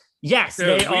viewpoints. Yes,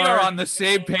 dude, we are on the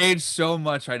same page so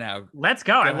much right now. Let's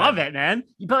go. I love it, man.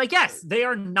 But like, yes, they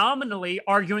are nominally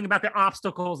arguing about the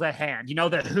obstacles at hand,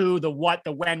 the who, the what,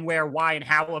 the when, where, why, and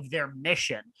how of their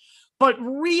mission. But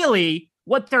really,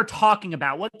 what they're talking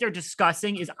about, what they're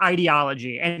discussing is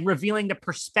ideology and revealing the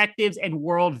perspectives and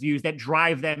worldviews that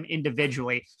drive them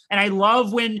individually. And I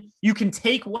love when you can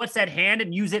take what's at hand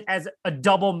and use it as a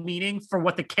double meaning for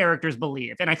what the characters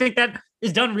believe. And I think that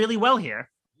is done really well here.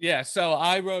 Yeah, so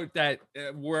I wrote that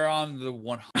we're on the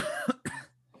one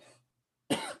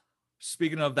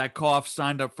speaking of that cough,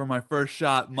 signed up for my first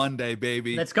shot Monday,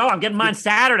 baby. Let's go. I'm getting mine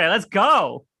Saturday. Let's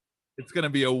go. It's going to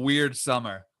be a weird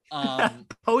summer.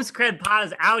 Post-cred pod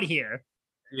is out here.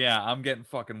 Yeah, I'm getting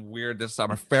fucking weird this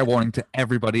summer. Fair warning to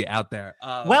everybody out there.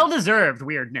 Well-deserved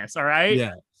weirdness, all right?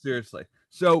 Yeah, seriously.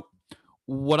 So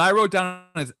what I wrote down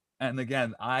is, and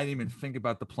again, I didn't even think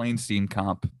about the plane scene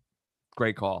comp.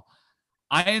 Great call.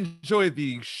 I enjoy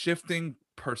the shifting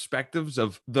perspectives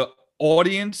of the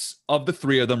audience of the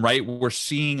three of them, right? We're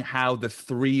seeing how the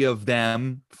three of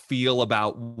them feel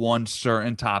about one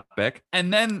certain topic,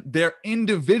 and then their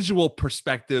individual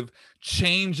perspective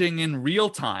changing in real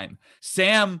time.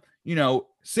 Sam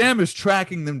is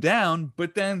tracking them down,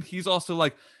 but then he's also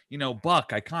like,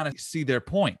 Buck, I kind of see their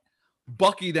point.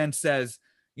 Bucky then says,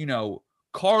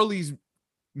 Carly's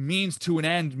means to an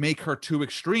end make her too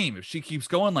extreme. If she keeps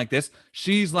going like this,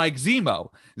 she's like Zemo.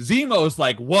 Zemo's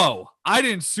like, whoa, I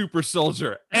didn't super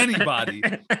soldier anybody.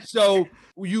 So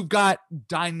you've got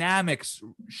dynamics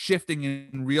shifting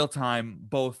in real time,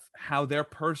 both how they're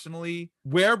personally,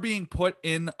 we're being put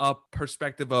in a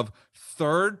perspective of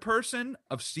third person,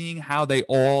 of seeing how they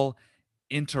all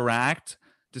interact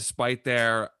despite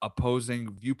their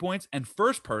opposing viewpoints, and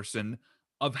first person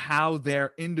of how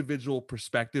their individual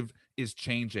perspective is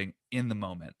changing in the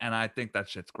moment. And I think that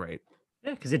shit's great.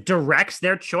 Yeah, because it directs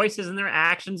their choices and their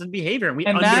actions and behavior. And we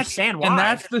understand why. And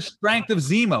that's the strength of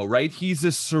Zemo, right? He's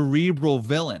a cerebral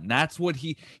villain. That's what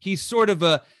he's sort of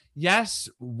a, yes,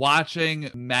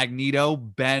 watching Magneto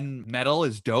bend metal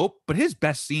is dope, but his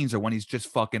best scenes are when he's just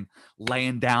fucking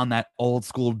laying down that old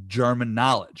school German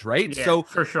knowledge, right? Yeah, so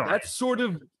for sure. That's sort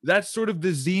of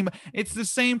the Zemo. It's the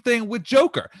same thing with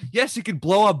Joker. Yes, he could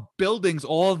blow up buildings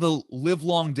all the live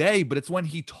long day, but it's when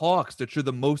he talks that you're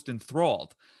the most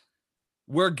enthralled.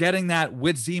 We're getting that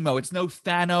with Zemo. It's no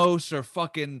Thanos or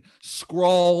fucking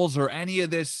Skrulls or any of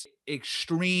this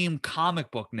extreme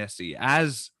comic bookness,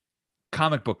 as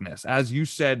you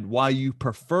said, why you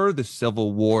prefer the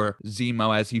Civil War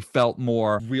Zemo, as he felt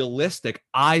more realistic.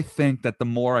 I think that the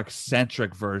more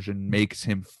eccentric version makes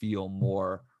him feel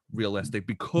more realistic,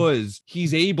 because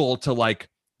he's able to like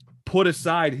put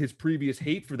aside his previous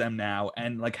hate for them now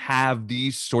and like have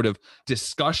these sort of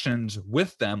discussions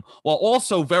with them, while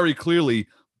also very clearly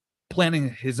planning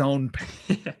his own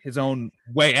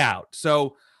way out.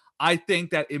 So I think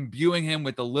that imbuing him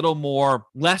with a little more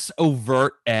less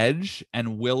overt edge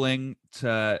and willing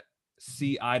to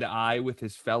see eye to eye with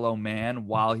his fellow man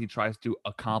while he tries to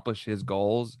accomplish his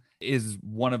goals is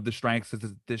one of the strengths of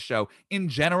this show. In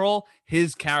general,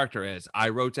 his character is, I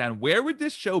wrote down, where would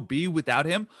this show be without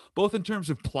him? Both in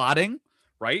terms of plotting,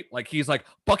 right? Like he's like,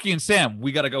 Bucky and Sam,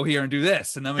 we got to go here and do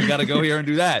this. And then we got to go here and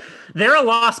do that. They're a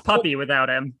lost puppy without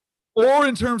him. Or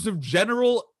in terms of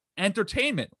general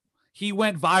entertainment. He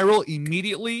went viral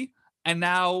immediately, and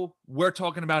now we're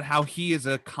talking about how he is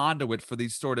a conduit for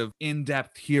these sort of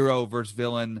in-depth hero versus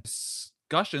villain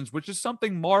discussions, which is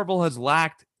something Marvel has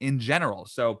lacked in general.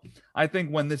 So I think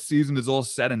when this season is all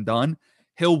said and done,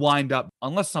 he'll wind up,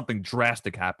 unless something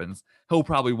drastic happens, he'll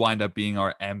probably wind up being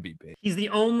our MVP. He's the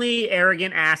only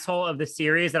arrogant asshole of the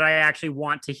series that I actually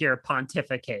want to hear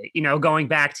pontificate, going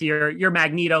back to your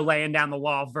Magneto laying down the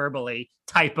law verbally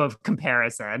type of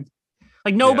comparison.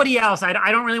 Like nobody else.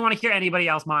 I don't really want to hear anybody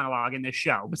else monologue in this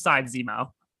show besides Zemo.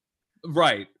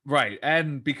 Right.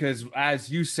 And because,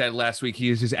 as you said last week, he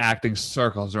is just acting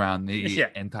circles around the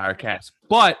entire cast.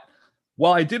 But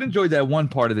while I did enjoy that one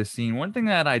part of the scene, one thing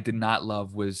that I did not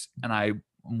love was, and I'm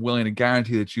willing to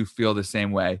guarantee that you feel the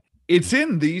same way, it's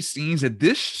in these scenes that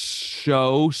this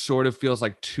show sort of feels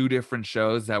like two different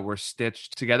shows that were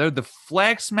stitched together. The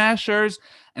Flag Smashers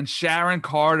and Sharon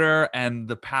Carter and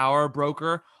the Power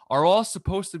Broker are all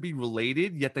supposed to be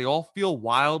related, yet they all feel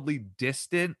wildly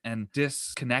distant and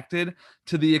disconnected,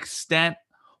 to the extent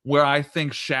where I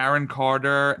think Sharon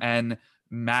Carter and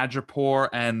Madripoor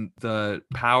and the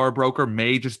Power Broker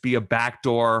may just be a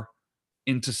backdoor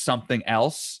into something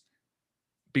else.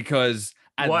 Because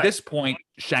at this point,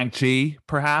 Shang-Chi,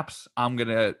 perhaps, I'm going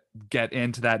to get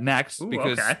into that next.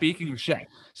 Because speaking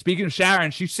of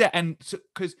Sharon, she said, and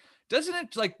because doesn't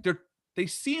it like they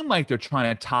seem like they're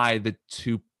trying to tie the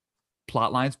two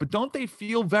plot lines, but don't they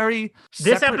feel very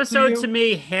this episode to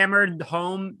me hammered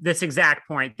home this exact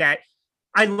point, that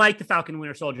I like the Falcon and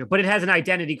Winter Soldier, but it has an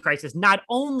identity crisis, not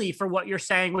only for what you're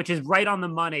saying, which is right on the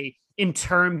money in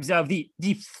terms of the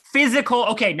physical.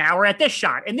 Okay, now we're at this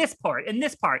shot and this part and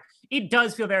this part. It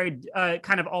does feel very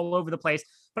kind of all over the place,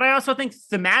 but I also think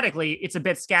thematically it's a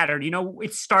bit scattered.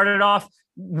 It started off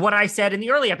what I said in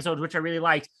the early episodes, which I really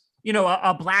liked.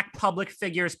 a black public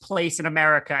figure's place in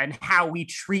America and how we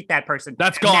treat that person.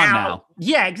 That's gone now.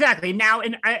 Yeah, exactly. Now,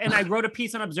 and I wrote a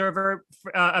piece on Observer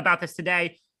about this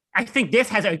today. I think this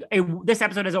has this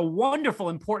episode has a wonderful,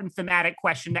 important thematic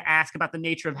question to ask about the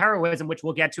nature of heroism, which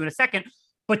we'll get to in a second.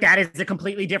 But that is a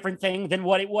completely different thing than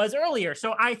what it was earlier.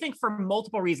 So I think for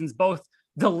multiple reasons, both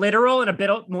the literal and a bit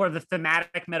more of the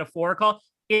thematic, metaphorical,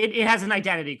 it has an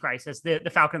identity crisis, the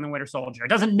Falcon and the Winter Soldier. It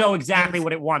doesn't know exactly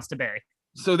what it wants to be.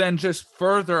 So then just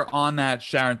further on that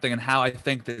Sharon thing and how I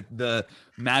think that the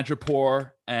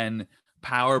Madripoor and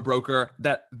Power Broker,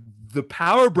 that the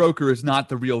Power Broker is not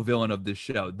the real villain of this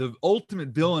show. The ultimate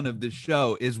villain of this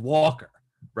show is Walker,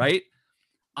 right?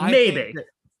 I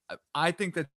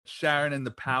think that Sharon and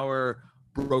the Power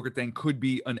Broker thing could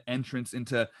be an entrance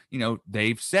into,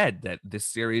 they've said that this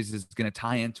series is going to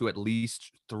tie into at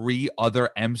least 3 other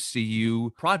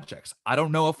MCU projects. I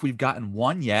don't know if we've gotten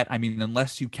one yet. I mean,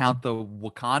 unless you count the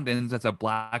Wakandans as a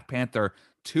Black Panther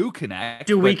 2 connect.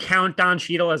 Do we count Don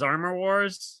Cheadle as Armor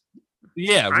Wars?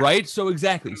 Yeah, right. So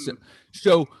exactly.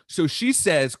 So she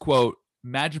says, quote,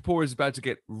 Madripoor is about to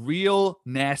get real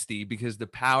nasty because the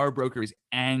Power Broker is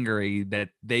angry that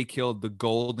they killed the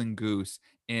golden goose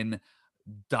in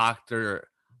Dr.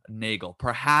 Nagel.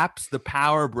 Perhaps the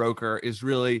Power Broker is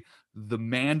really the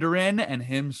Mandarin, and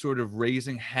him sort of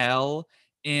raising hell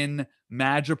in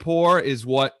Madripoor is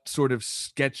what sort of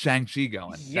gets Shang-Chi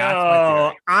going.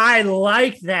 Yo, I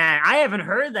like that. I haven't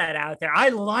heard that out there. I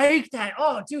like that.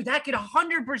 Oh, dude, that could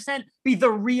 100% be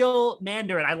the real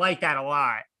Mandarin. I like that a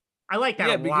lot. I like that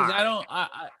a lot.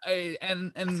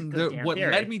 Because what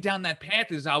theory. led me down that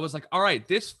path is I was like, all right,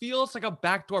 this feels like a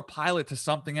backdoor pilot to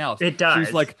something else. It does.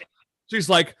 She's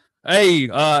like, hey,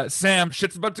 Sam,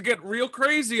 shit's about to get real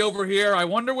crazy over here. I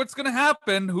wonder what's going to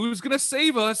happen. Who's going to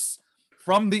save us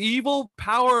from the evil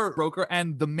Power Broker?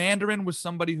 And the Mandarin was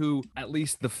somebody who, at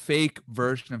least the fake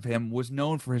version of him, was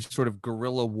known for his sort of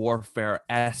guerrilla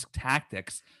warfare-esque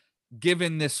tactics.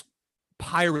 Given this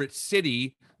pirate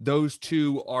city, those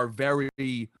two are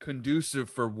very conducive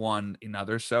for one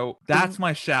another. So that's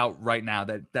my shout right now,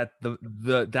 that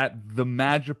the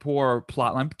Madripoor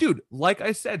plotline. Dude, like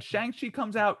I said, Shang-Chi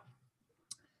comes out.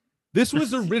 This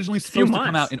was originally supposed to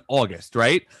come out in August,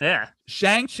 right? Yeah.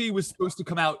 Shang-Chi was supposed to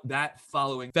come out that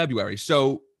following February.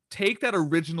 So take that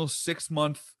original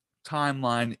 6-month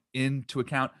timeline into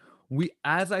account.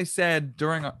 As I said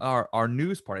during our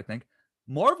news part, I think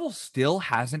Marvel still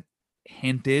hasn't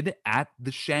hinted at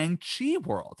the Shang-Chi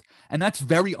world, and that's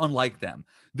very unlike them.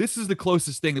 This is the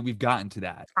closest thing that we've gotten to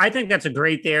that. I think that's a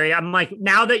great theory. I'm like,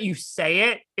 now that you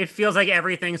say it, it feels like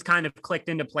everything's kind of clicked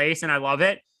into place, and I love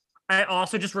it. I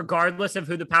also, just regardless of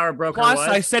who the Power Broker was. Plus,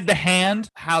 I said the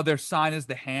hand, how their sign is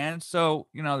the hand, so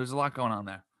there's a lot going on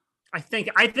there. I think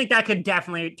that could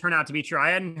definitely turn out to be true. I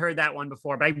hadn't heard that one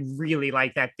before, but I really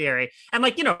like that theory. And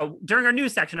during our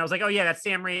news section, I was like, oh yeah, that's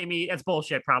Sam Raimi. That's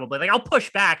bullshit probably. Like, I'll push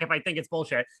back if I think it's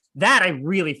bullshit. That I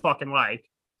really fucking like.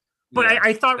 But yeah,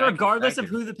 I thought regardless of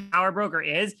who the Power Broker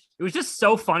is, it was just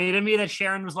so funny to me that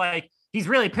Sharon was like, he's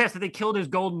really pissed that they killed his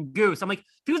golden goose. I'm like, if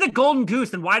he was a golden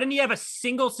goose, then why didn't he have a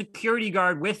single security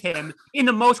guard with him in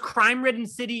the most crime-ridden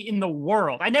city in the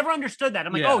world? I never understood that.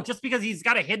 I'm like, oh, just because he's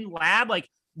got a hidden lab, like,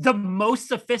 the most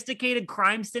sophisticated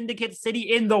crime syndicate city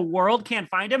in the world can't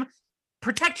find him.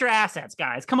 Protect your assets,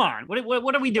 guys. Come on.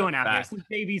 What are we doing out here? Some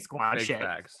baby squad Big shit.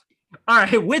 Facts. All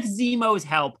right. With Zemo's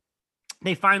help,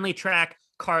 they finally track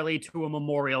Carly to a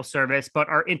memorial service, but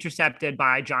are intercepted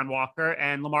by John Walker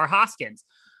and Lamar Hoskins.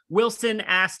 Wilson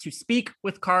asks to speak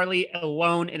with Carly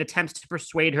alone and attempts to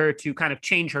persuade her to kind of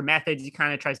change her methods. He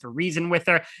kind of tries to reason with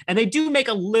her, and they do make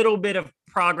a little bit of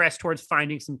progress towards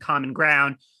finding some common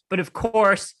ground. But of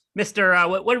course, Mr.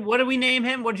 What do we name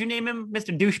him? What did you name him?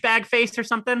 Mr. Douchebag Face or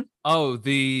something? Oh,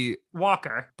 the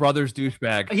Walker. Brothers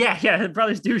Douchebag. Yeah, the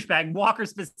Brothers Douchebag. Walker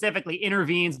specifically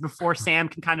intervenes before Sam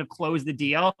can kind of close the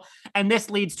deal. And this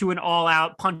leads to an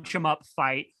all-out punch-em-up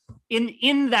fight.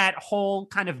 In that whole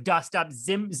kind of dust-up,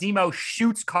 Zemo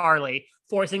shoots Carly,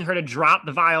 forcing her to drop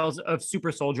the vials of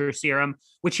super soldier serum,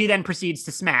 which he then proceeds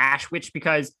to smash,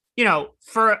 because,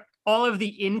 for all of the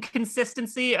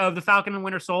inconsistency of the Falcon and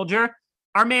Winter Soldier,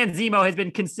 our man Zemo has been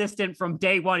consistent from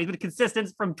day one. He's been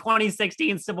consistent from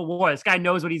 2016 Civil War. This guy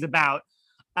knows what he's about.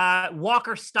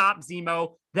 Walker stops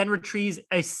Zemo, then retrieves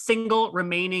a single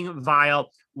remaining vial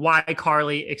while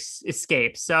Carly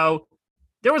escapes. So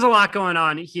there was a lot going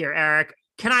on here, Eric.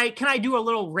 Can I do a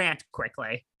little rant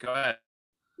quickly? Go ahead.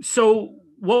 So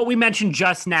what we mentioned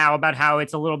just now about how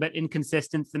it's a little bit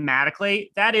inconsistent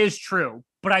thematically, that is true.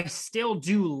 But I still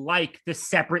do like the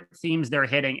separate themes they're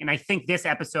hitting. And I think this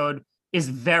episode is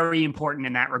very important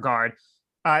in that regard.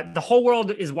 The whole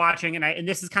world is watching, and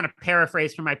this is kind of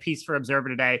paraphrased from my piece for Observer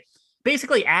today,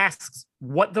 basically asks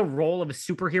what the role of a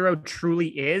superhero truly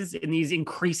is in these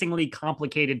increasingly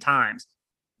complicated times.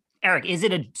 Eric, is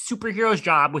it a superhero's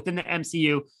job within the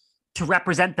MCU to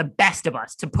represent the best of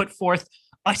us, to put forth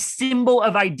a symbol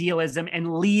of idealism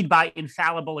and lead by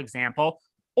infallible example?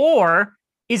 Or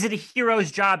is it a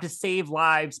hero's job to save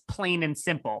lives, plain and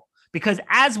simple? Because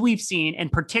as we've seen,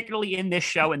 and particularly in this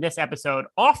show, in this episode,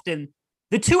 often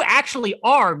the two actually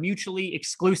are mutually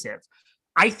exclusive.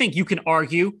 I think you can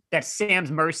argue that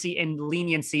Sam's mercy and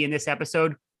leniency in this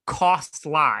episode costs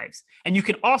lives. And you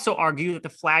can also argue that the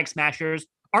Flag Smashers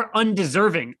are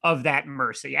undeserving of that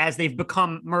mercy as they've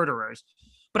become murderers.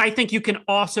 But I think you can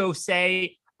also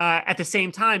say at the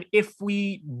same time, if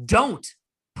we don't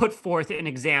put forth an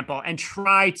example and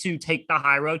try to take the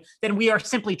high road, then we are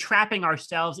simply trapping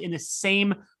ourselves in the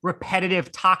same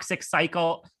repetitive toxic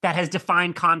cycle that has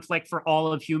defined conflict for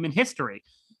all of human history.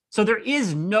 So there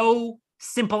is no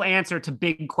simple answer to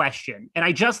big question. And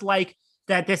I just like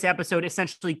that this episode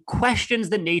essentially questions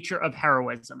the nature of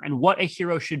heroism and what a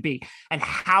hero should be and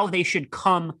how they should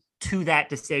come to that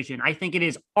decision. I think it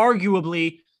is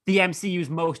arguably the MCU's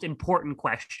most important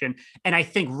question. And I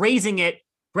think raising it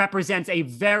represents a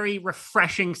very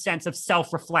refreshing sense of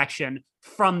self-reflection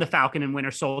from the Falcon and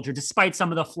Winter Soldier, despite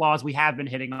some of the flaws we have been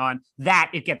hitting on, that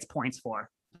it gets points for.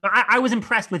 I was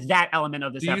impressed with that element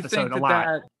of this episode a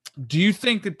lot. Do you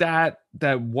think that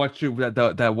what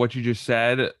you just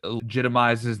said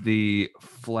legitimizes the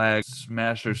Flag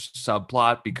Smashers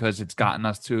subplot because it's gotten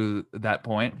us to that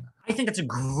point? I think that's a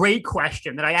great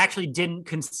question that I actually didn't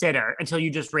consider until you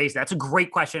just raised that. It's a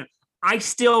great question. I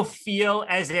still feel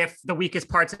as if the weakest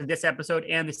parts of this episode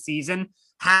and the season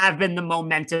have been the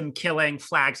momentum killing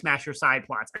Flag Smasher side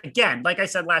plots. Again, like I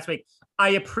said last week, I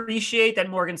appreciate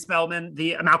that Malcolm Spellman,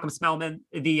 the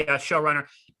showrunner,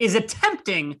 is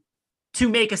attempting to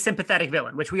make a sympathetic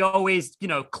villain, which we always,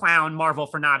 clown Marvel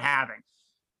for not having.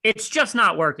 It's just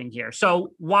not working here.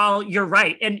 So while you're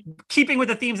right, and keeping with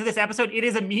the themes of this episode, it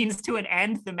is a means to an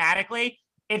end thematically,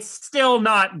 it's still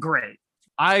not great.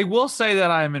 I will say that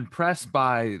I'm impressed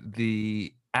by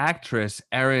the actress,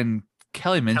 Erin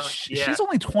Kellyman. Yeah. She's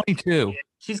only 22.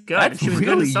 She's good. That's she was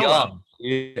really good young.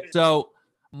 Yeah. So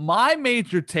my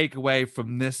major takeaway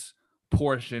from this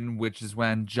portion, which is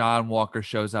when John Walker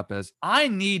shows up, as I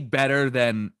need better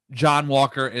than John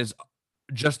Walker is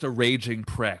just a raging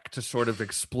prick to sort of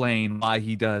explain why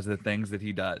he does the things that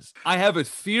he does. I have a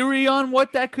theory on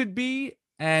what that could be,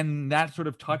 and that sort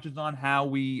of touches on how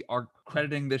we are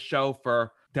crediting this show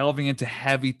for delving into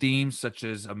heavy themes such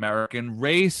as American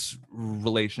race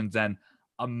relations and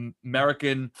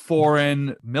American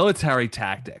foreign military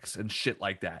tactics and shit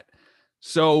like that.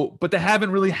 So, but they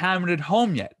haven't really hammered it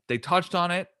home yet. They touched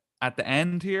on it at the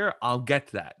end here. I'll get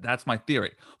to that. That's my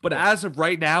theory. But as of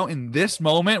right now, in this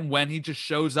moment, when he just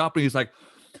shows up and he's like,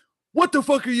 what the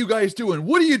fuck are you guys doing?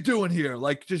 What are you doing here?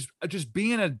 Like just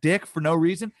being a dick for no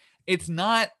reason. It's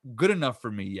not good enough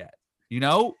for me yet.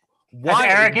 Why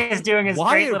Eric is doing his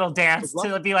great little dance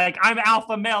to be like, I'm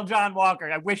alpha male John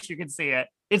Walker. I wish you could see it.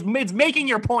 It's making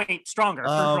your point stronger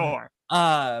for sure.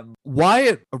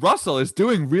 Wyatt Russell is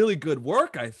doing really good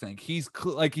work. I think he's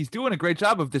doing a great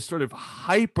job of this sort of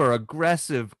hyper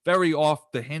aggressive, very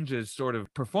off the hinges sort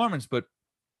of performance, but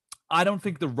I don't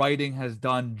think the writing has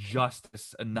done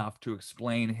justice enough to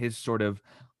explain his sort of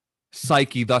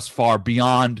psyche thus far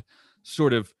beyond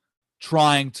sort of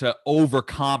trying to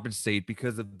overcompensate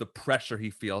because of the pressure he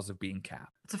feels of being Cap.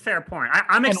 It's a fair point.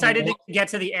 I'm excited to get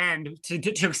to the end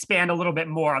to expand a little bit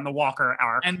more on the Walker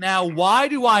arc. And now, why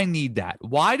do I need that?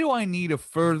 Why do I need a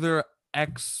further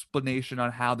explanation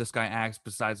on how this guy acts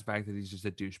besides the fact that he's just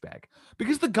a douchebag?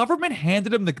 Because the government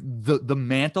handed him the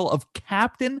mantle of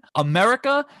Captain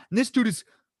America, and this dude is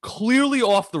clearly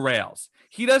off the rails.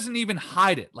 He doesn't even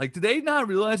hide it. Like, did they not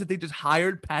realize that they just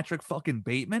hired Patrick fucking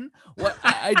Bateman? What?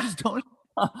 I just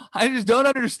don't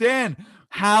understand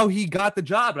how he got the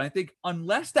job. And I think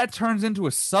unless that turns into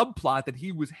a subplot that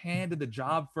he was handed the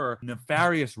job for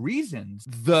nefarious reasons,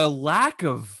 the lack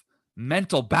of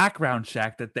mental background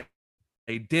check that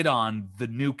they did on the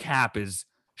new Cap is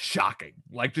shocking.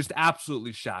 Like, just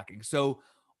absolutely shocking. So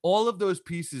all of those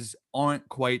pieces aren't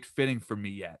quite fitting for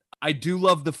me yet. I do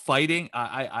love the fighting.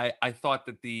 I thought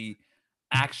that the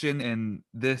action in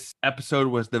this episode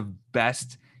was the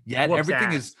best yet.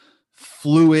 Everything is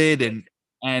fluid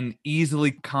and easily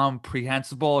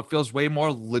comprehensible. It feels way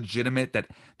more legitimate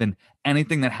than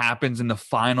anything that happens in the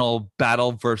final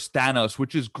battle versus Thanos,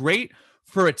 which is great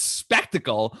for its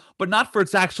spectacle, but not for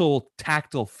its actual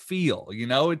tactile feel.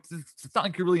 It's not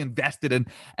like you're really invested in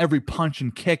every punch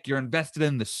and kick. You're invested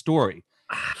in the story.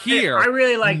 Here, I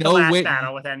really like the no last way-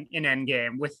 battle in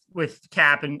Endgame with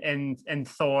Cap and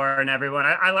Thor and everyone.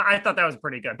 I thought that was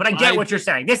pretty good. But I get what you're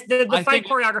saying. The I fight think-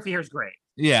 choreography here is great.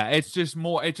 Yeah, it's just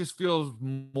more. It just feels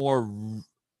more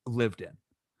lived in.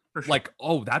 For sure. Like,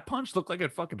 oh, that punch looked like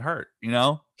it fucking hurt. You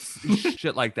know,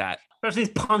 shit like that. Especially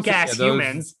these punk ass those-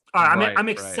 humans. I'm right.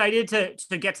 excited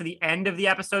to get to the end of the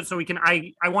episode so we can.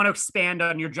 I want to expand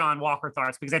on your John Walker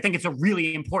thoughts because I think it's a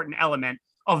really important element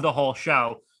of the whole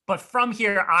show. But from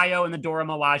here, Io and the Dora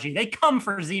Milaje, they come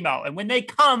for Zemo. And when they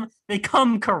come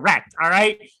correct. All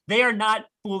right. They are not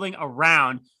fooling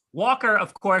around. Walker,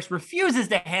 of course, refuses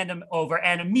to hand him over,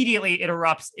 and immediately it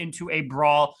erupts into a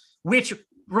brawl, which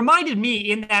reminded me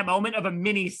in that moment of a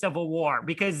mini civil war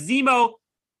because Zemo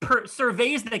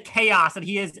surveys the chaos that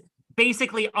he has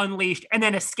basically unleashed and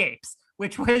then escapes,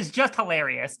 which was just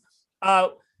hilarious.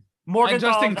 Morgan, and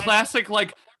just in classic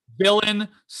like villain,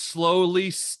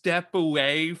 slowly step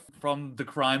away from the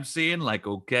crime scene. Like,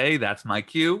 okay, that's my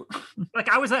cue. Like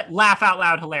I was laugh out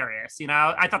loud hilarious. You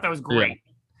know, I thought that was great.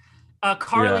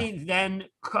 Carly then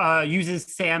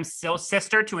uses Sam's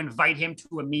sister to invite him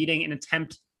to a meeting in an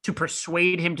attempt to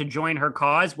persuade him to join her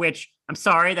cause, which I'm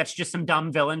sorry, that's just some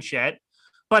dumb villain shit.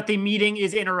 But the meeting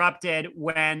is interrupted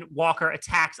when Walker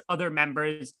attacks other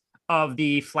members of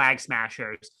the Flag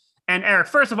Smashers. And Eric,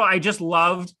 first of all, I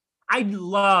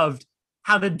loved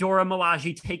how the Dora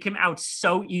Milaje take him out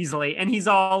so easily. And he's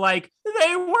all like,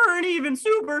 they weren't even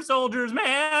super soldiers,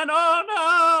 man. Oh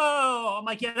no. I'm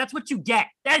like, yeah, that's what you get.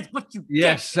 That's what you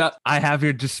Yes, I have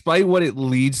here. Despite what it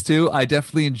leads to, I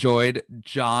definitely enjoyed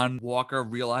John Walker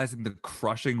realizing the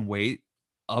crushing weight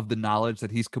of the knowledge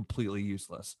that he's completely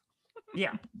useless.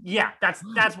 Yeah, that's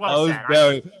well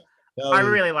said. I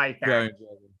really like that.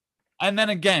 And then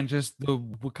again, just the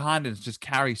Wakandans just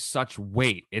carry such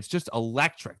weight. It's just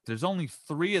electric. There's only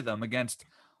 3 of them against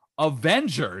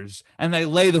Avengers, and they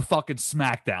lay the fucking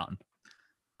smackdown.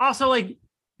 Also, like,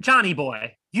 Johnny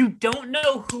boy, you don't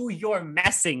know who you're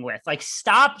messing with. Like,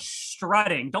 stop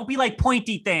strutting. Don't be like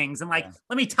pointy things and like,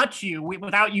 let me touch you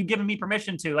without you giving me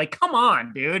permission to. Like, come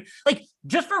on, dude. Like,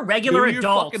 just for regular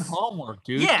adults. Do your fucking homework,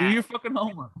 dude. Yeah. Do your fucking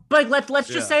homework. But let's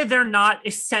just say they're not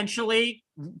essentially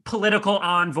political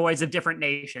envoys of different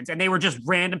nations, and they were just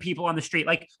random people on the street.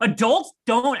 Like, adults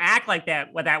don't act like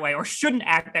that way, or shouldn't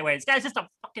act that way. This guy's just a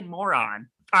fucking moron.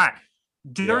 All right.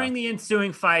 During the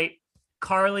ensuing fight,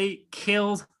 Carly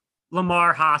kills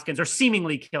Lamar Hoskins, or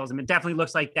seemingly kills him. It definitely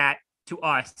looks like that to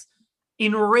us.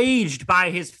 Enraged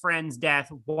by his friend's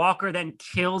death, Walker then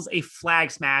kills a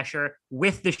Flag Smasher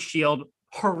with the shield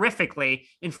horrifically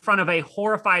in front of a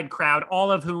horrified crowd,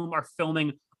 all of whom are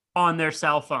filming on their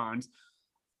cell phones.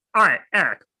 All right,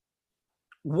 Eric.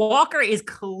 Walker is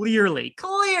clearly,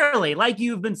 like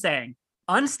you've been saying,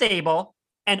 unstable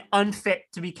and unfit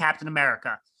to be Captain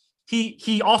America.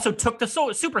 He also took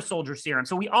the super soldier serum.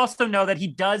 So we also know that he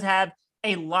does have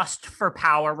a lust for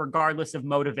power regardless of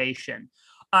motivation.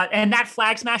 And that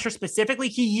Flag Smasher specifically,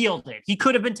 he yielded. He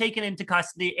could have been taken into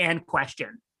custody and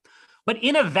questioned. But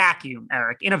in a vacuum,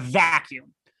 Eric,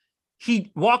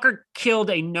 Walker killed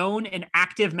a known and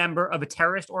active member of a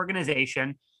terrorist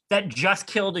organization that just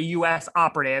killed a U.S.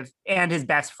 operative and his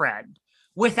best friend.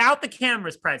 Without the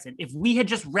cameras present, if we had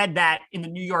just read that in the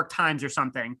New York Times or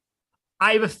something,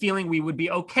 I have a feeling we would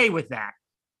be okay with that,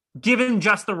 given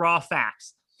just the raw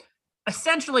facts.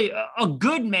 Essentially, a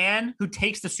good man who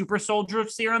takes the super soldier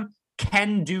serum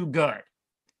can do good.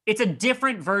 It's a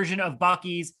different version of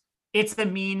Bucky's it's the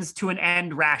means to an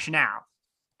end rationale.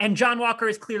 And John Walker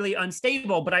is clearly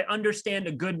unstable, but I understand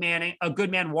a good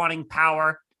man wanting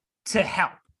power to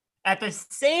help. At the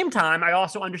same time, I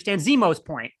also understand Zemo's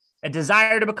point. A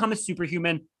desire to become a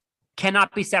superhuman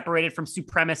cannot be separated from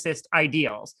supremacist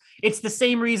ideals. It's the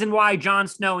same reason why Jon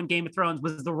Snow in Game of Thrones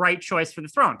was the right choice for the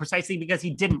throne, precisely because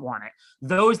he didn't want it.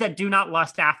 Those that do not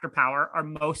lust after power are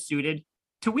most suited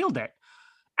to wield it.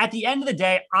 At the end of the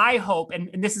day, I hope, and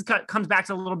this comes back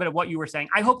to a little bit of what you were saying,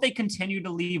 I hope they continue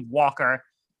to leave Walker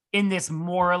in this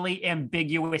morally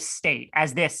ambiguous state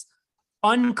as this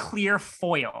unclear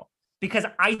foil, because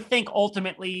I think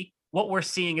ultimately what we're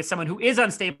seeing is someone who is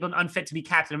unstable and unfit to be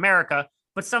Captain America,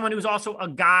 but someone who's also a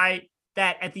guy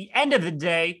that at the end of the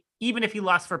day, even if he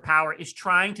lusts for power, is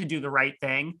trying to do the right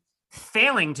thing,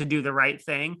 failing to do the right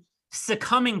thing,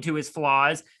 succumbing to his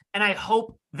flaws. And I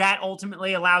hope that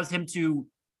ultimately allows him to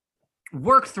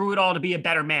work through it all to be a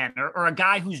better man, or a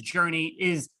guy whose journey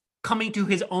is coming to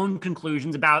his own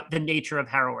conclusions about the nature of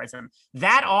heroism.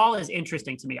 That all is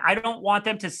interesting to me. I don't want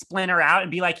them to splinter out and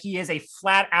be like, he is a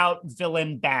flat out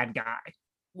villain bad guy.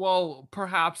 Well,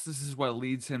 perhaps this is what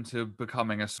leads him to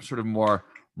becoming a sort of more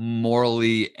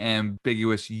morally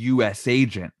ambiguous U.S.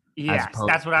 agent Yes, opposed,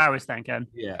 that's what I was thinking.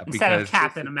 yeah, Instead of because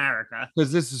Captain America.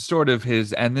 this is sort of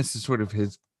his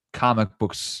comic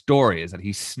book story, is that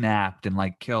he snapped and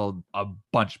like killed a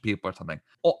bunch of people or something.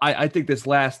 Oh, I think this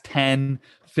last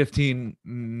 10-15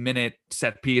 minute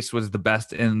set piece was the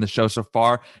best in the show so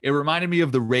far. It reminded me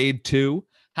of the Raid 2,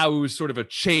 how it was sort of a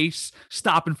chase,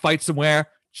 stop and fight somewhere,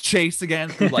 chase again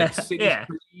through like city Yeah,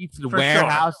 streets and for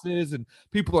warehouses, and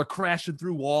people are crashing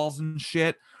through walls and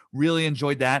shit. Really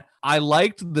enjoyed that. I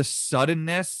liked the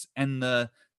suddenness and the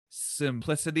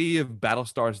simplicity of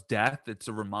Battlestar's death. It's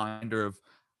a reminder of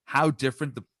how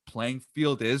different the playing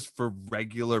field is for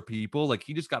regular people. Like,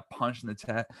 he just got punched in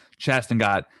the chest and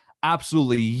got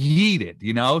absolutely yeeted,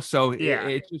 you know? So Yeah.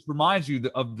 it just reminds you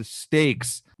of the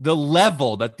stakes, the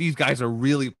level that these guys are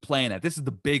really playing at. This is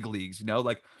the big leagues, you know?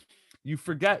 Like, you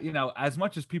forget, you know, as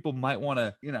much as people might want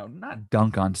to, you know, not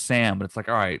dunk on Sam, but it's like,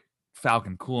 all right,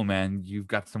 Falcon, cool, man, you've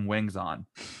got some wings on.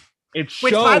 Which,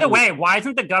 by the way, why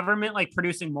isn't the government like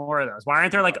producing more of those? Why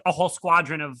aren't there like a whole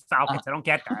squadron of Falcons? I don't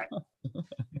get that.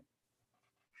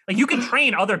 Like, you can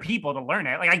train other people to learn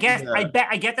it. Like, I guess, yeah.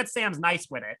 I get that Sam's nice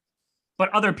with it, but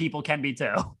other people can be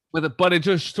too. But it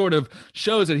just sort of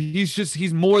shows that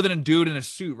he's more than a dude in a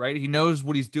suit, right? He knows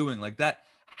what he's doing. Like,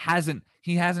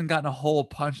 he hasn't gotten a hole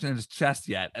punched in his chest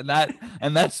yet, and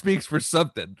that speaks for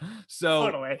something.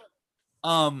 So, totally.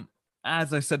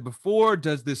 As I said before,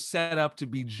 does this set up to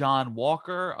be John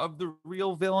Walker of the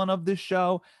real villain of this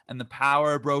show, and the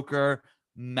Power Broker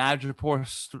Madripoor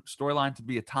storyline to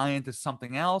be a tie-in to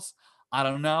something else? I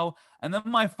don't know. And then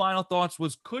my final thoughts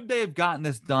was, could they have gotten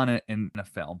this done in a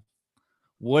film?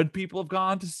 Would people have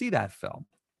gone to see that film?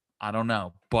 I don't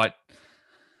know. But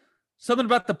something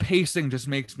about the pacing just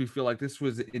makes me feel like this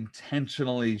was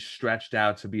intentionally stretched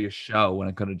out to be a show when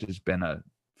it could have just been a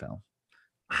film.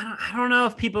 I don't know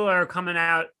if people are coming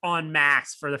out en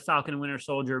masse for the Falcon and Winter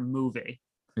Soldier movie.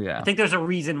 Yeah, I think there's a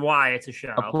reason why it's a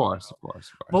show. Of course.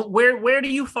 But where do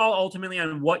you fall ultimately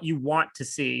on what you want to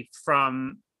see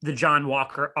from the John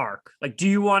Walker arc? Like, do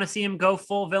you want to see him go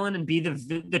full villain and be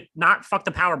the not fuck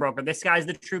the Power Broker, this guy's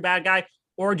the true bad guy?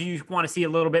 Or do you want to see a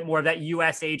little bit more of that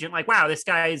U.S. agent? Like, wow, this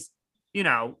guy's, you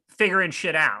know, figuring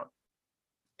shit out.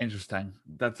 Interesting.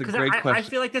 That's a great question. I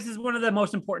feel like this is one of the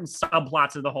most important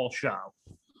subplots of the whole show.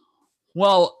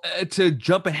 Well, to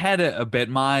jump ahead a bit,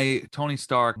 my Tony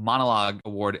Stark monologue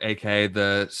award, aka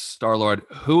the Star-Lord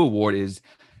Who award, is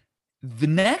the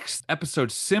next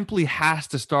episode simply has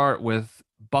to start with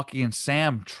Bucky and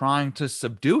Sam trying to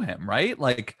subdue him, right?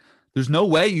 Like, there's no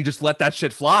way you just let that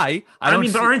shit fly. I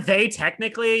mean, but aren't they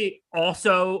technically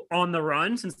also on the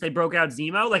run since they broke out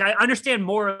Zemo? Like, I understand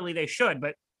morally they should,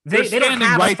 but they don't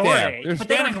have authority. But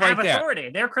they don't have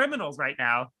authority. They're criminals right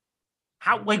now.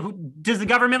 How, like, does the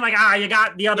government like, you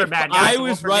got the other bad guy? If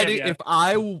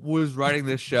I was writing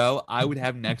this show, I would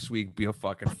have next week be a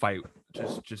fucking fight.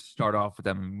 Just start off with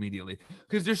them immediately,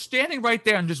 because they're standing right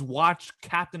there and just watch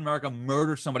Captain America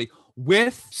murder somebody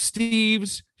with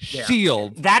Steve's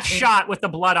shield. That shot with the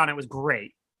blood on it was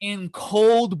great. In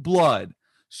cold blood.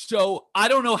 So I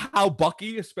don't know how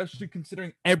Bucky, especially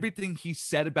considering everything he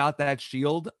said about that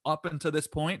shield up until this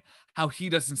point, how he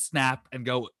doesn't snap and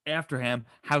go after him.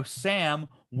 How Sam,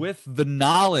 with the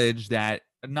knowledge that,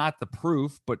 not the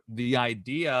proof, but the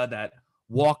idea that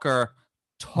Walker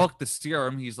took the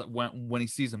serum, he's like, when he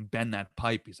sees him bend that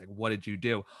pipe, he's like, what did you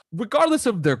do? Regardless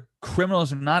of they're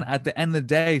criminals or not, at the end of the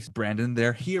day, Brandon,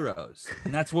 they're heroes.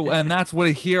 And that's what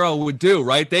a hero would do,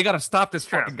 right? They got to stop this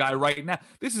fucking guy right now.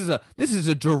 This is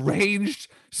a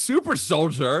deranged super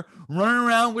soldier running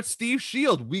around with Steve's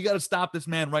shield. We got to stop this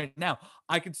man right now.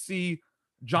 I could see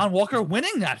John Walker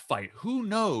winning that fight. Who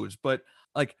knows? But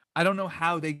like, I don't know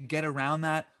how they get around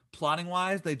that. Plotting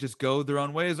wise, they just go their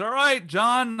own ways. All right,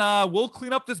 John, we'll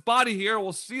clean up this body here.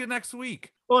 We'll see you next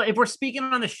week. Well, if we're speaking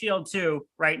on the shield too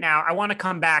right now, I want to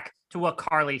come back to what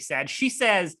Carly said. She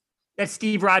says that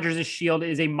Steve Rogers' shield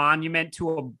is a monument to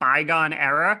a bygone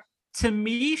era. To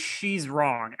me, she's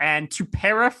wrong. And to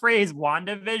paraphrase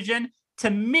WandaVision, to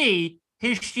me,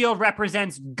 his shield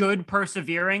represents good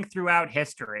persevering throughout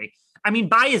history. I mean,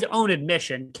 by his own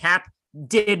admission, Cap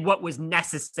did what was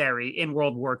necessary in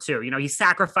World War II. You know, he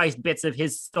sacrificed bits of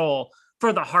his soul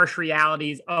for the harsh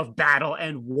realities of battle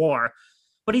and war.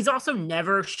 But he's also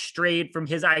never strayed from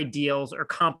his ideals or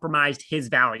compromised his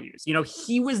values. You know,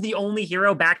 he was the only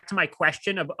hero, back to my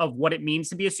question of what it means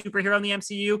to be a superhero in the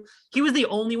MCU. He was the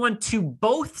only one to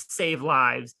both save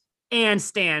lives and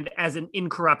stand as an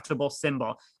incorruptible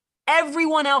symbol.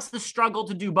 Everyone else has struggled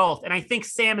to do both. And I think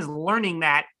Sam is learning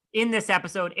that in this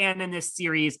episode and in this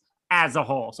series as a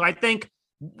whole. So I think,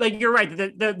 like, you're right.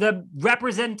 The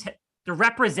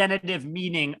representative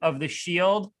meaning of the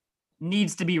shield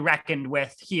needs to be reckoned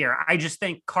with here. I just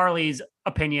think Carly's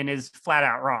opinion is flat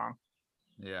out wrong.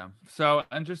 Yeah. So,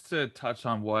 and just to touch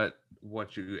on what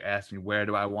you asked me, where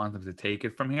do I want them to take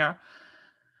it from here?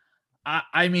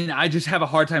 I mean, I just have a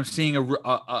hard time seeing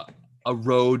a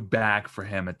road back for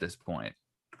him at this point.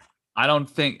 I don't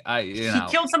think he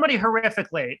killed somebody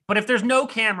horrifically, but if there's no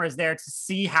cameras there to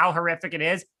see how horrific it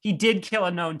is, he did kill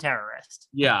a known terrorist.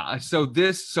 Yeah. So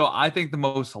I think the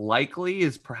most likely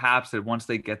is perhaps that once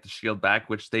they get the shield back,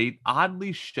 which they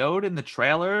oddly showed in the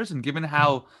trailers, and given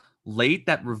how late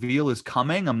that reveal is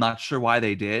coming, I'm not sure why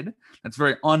they did. That's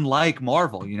very unlike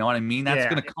Marvel. You know what I mean? That's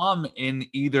going to come in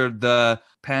either the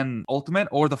penultimate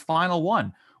or the final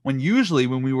one. When usually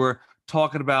when we were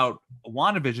talking about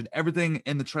WandaVision, everything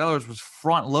in the trailers was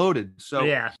front loaded.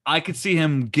 So I could see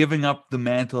him giving up the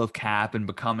mantle of Cap and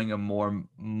becoming a more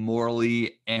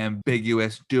morally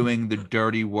ambiguous, doing the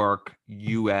dirty work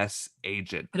U.S.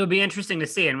 agent. It'll be interesting to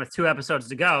see. And with 2 episodes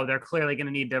to go, they're clearly going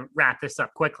to need to wrap this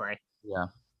up quickly. Yeah.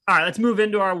 All right, let's move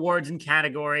into our awards and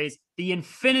categories. The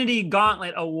Infinity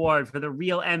Gauntlet Award for the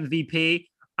real MVP.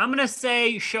 I'm going to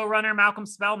say showrunner Malcolm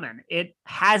Spellman. It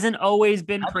hasn't always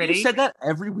been pretty. You said that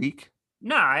every week?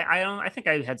 No, I don't. I think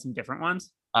I had some different ones.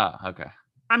 Oh, okay.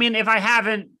 I mean, if I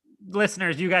haven't,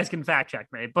 listeners, you guys can fact check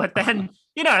me. But then,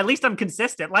 at least I'm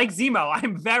consistent. Like Zemo,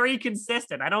 I'm very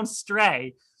consistent. I don't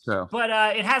stray. So. But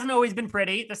it hasn't always been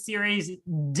pretty. The series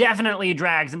definitely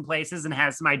drags in places and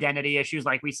has some identity issues,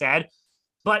 like we said.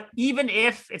 But even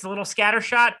if it's a little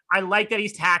scattershot, I like that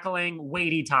he's tackling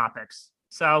weighty topics.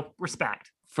 So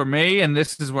respect. For me, and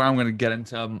this is where I'm going to get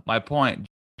into my point,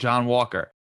 John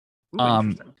Walker.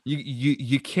 Ooh,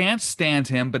 you can't stand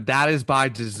him, but that is by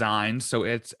design. So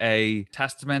it's a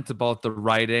testament to both the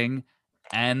writing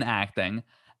and acting.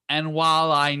 And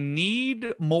while I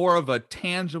need more of a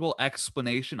tangible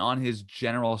explanation on his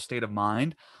general state of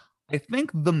mind, I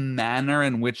think the manner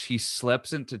in which he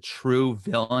slips into true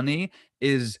villainy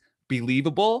is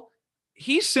believable.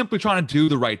 He's simply trying to do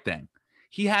the right thing.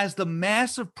 He has the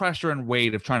massive pressure and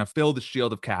weight of trying to fill the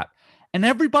shield of Cap, and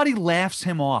everybody laughs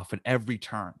him off at every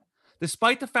turn.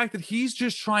 Despite the fact that he's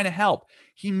just trying to help,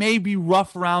 he may be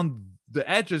rough around the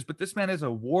edges, but this man is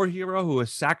a war hero who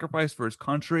has sacrificed for his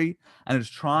country and is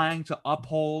trying to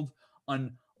uphold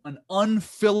an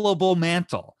unfillable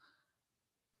mantle.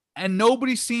 And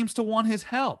nobody seems to want his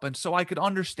help. And so I could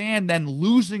understand then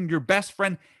losing your best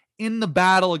friend in the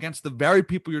battle against the very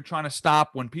people you're trying to stop,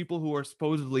 when people who are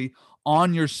supposedly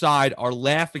on your side are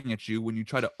laughing at you when you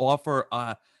try to offer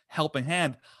a helping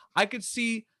hand. I could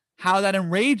see how that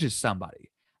enrages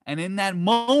somebody. And in that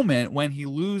moment when he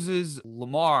loses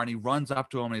Lamar and he runs up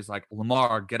to him and he's like,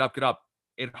 Lamar, get up, get up.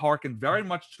 It harkened very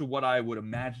much to what I would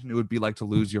imagine it would be like to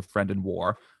lose your friend in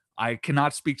war. I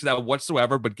cannot speak to that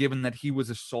whatsoever, but given that he was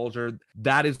a soldier,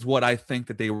 that is what I think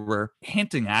that they were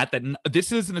hinting at, that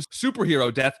this isn't a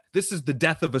superhero death. This is the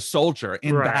death of a soldier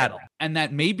in battle. And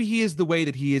that maybe he is the way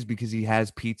that he is because he has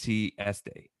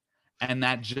PTSD. And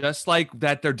that just like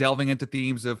that they're delving into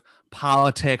themes of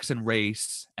politics and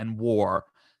race and war,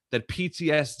 that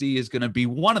PTSD is going to be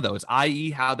one of those,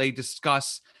 i.e. how they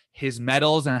discuss his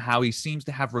medals and how he seems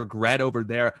to have regret over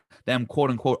them quote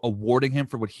unquote awarding him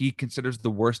for what he considers the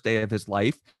worst day of his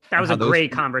life. That was a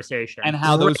great conversation. And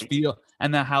how those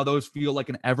feel like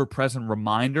an ever-present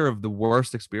reminder of the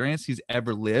worst experience he's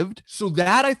ever lived. So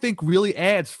that I think really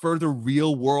adds further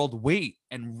real world weight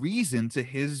and reason to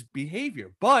his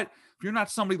behavior. But if you're not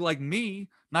somebody like me,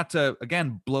 not to,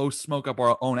 again, blow smoke up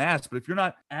our own ass, but if you're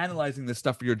not analyzing this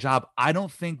stuff for your job, I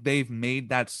don't think they've made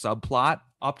that subplot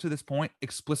up to this point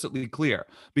explicitly clear.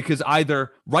 Because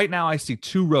either right now I see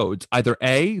 2 roads. Either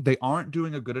A, they aren't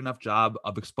doing a good enough job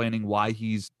of explaining why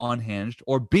he's unhinged,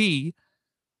 or B,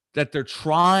 that they're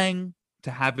trying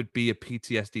to have it be a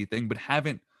PTSD thing, but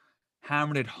haven't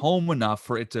hammered it home enough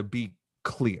for it to be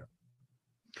clear.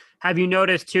 Have you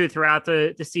noticed too, throughout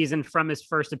the season, from his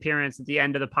first appearance at the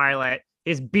end of the pilot,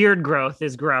 his beard growth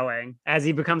is growing as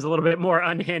he becomes a little bit more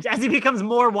unhinged, as he becomes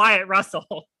more Wyatt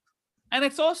Russell. And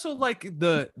it's also like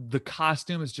the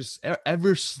costume is just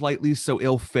ever slightly so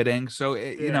ill-fitting. So,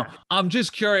 I'm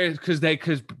just curious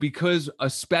because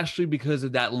especially because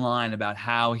of that line about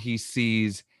how he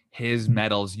sees his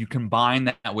medals, you combine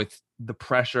that with the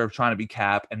pressure of trying to be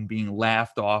Cap and being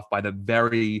laughed off by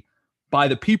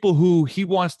the people who he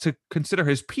wants to consider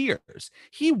his peers.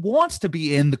 He wants to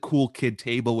be in the cool kid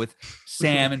table with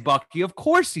Sam and Bucky. Of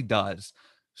course he does.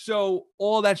 So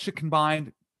all that shit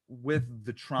combined with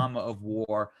the trauma of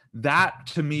war, that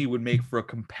to me would make for a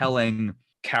compelling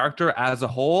character as a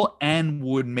whole and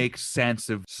would make sense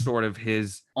of sort of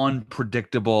his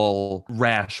unpredictable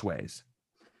rash ways.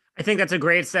 I think that's a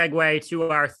great segue to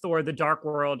our Thor the Dark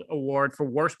World award for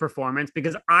worst performance,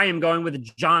 because I am going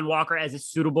with John Walker as a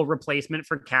suitable replacement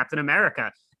for Captain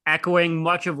America, echoing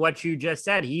much of what you just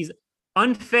said. He's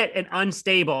unfit and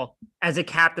unstable as a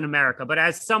Captain America, but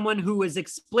as someone who has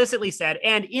explicitly said,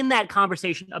 and in that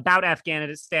conversation about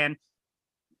Afghanistan,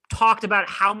 talked about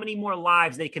how many more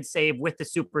lives they could save with the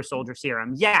super soldier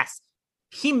serum. Yes,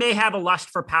 he may have a lust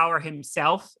for power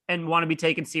himself and want to be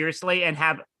taken seriously and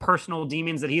have personal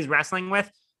demons that he's wrestling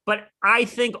with. But I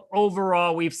think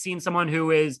overall, we've seen someone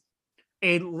who is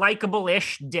a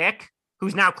likable-ish dick,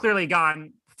 who's now clearly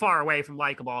gone far away from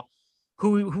likable,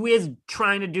 who is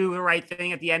trying to do the right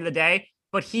thing at the end of the day,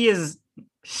 but he is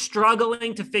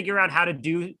struggling to figure out how to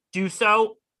do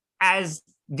so as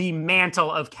the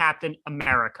mantle of Captain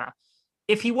America.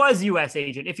 If he was U.S.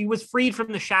 agent, if he was freed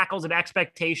from the shackles of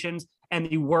expectations and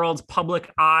the world's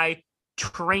public eye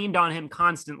trained on him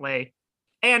constantly,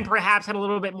 and perhaps had a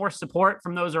little bit more support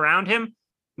from those around him,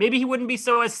 maybe he wouldn't be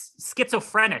so as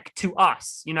schizophrenic to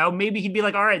us. You know, maybe he'd be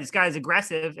like, all right, this guy's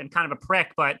aggressive and kind of a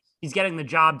prick, but he's getting the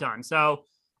job done. So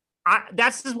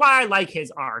that's just why I like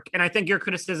his arc. And I think your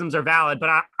criticisms are valid,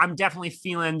 but I'm definitely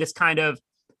feeling this kind of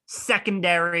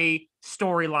secondary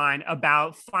storyline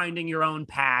about finding your own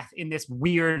path in this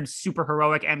weird super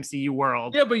heroic MCU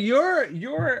world. Yeah, but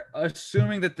you're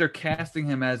assuming that they're casting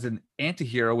him as an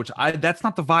anti-hero, which that's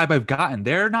not the vibe I've gotten.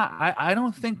 They're not. I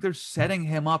don't think they're setting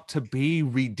him up to be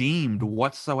redeemed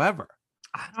whatsoever.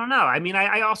 I don't know. I mean,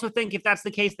 I also think if that's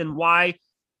the case, then why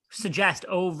suggest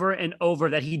over and over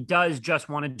that he does just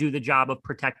want to do the job of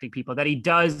protecting people, that he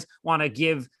does want to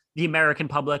give the American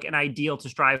public an ideal to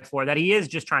strive for, that he is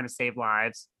just trying to save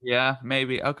lives. Yeah,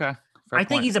 maybe. Okay. I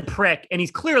think he's a prick and he's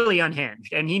clearly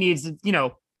unhinged and he needs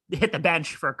to, hit the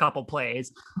bench for a couple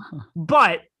plays.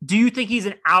 But do you think he's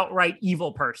an outright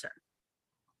evil person?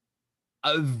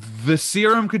 The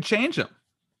serum could change him.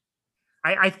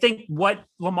 I think what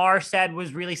Lamar said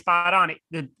was really spot on.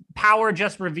 The power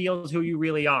just reveals who you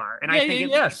really are. And I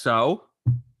think so.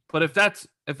 But if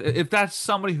that's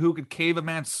somebody who could cave a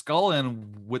man's skull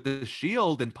in with the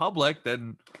shield in public,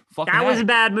 then that was a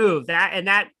bad move.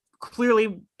 That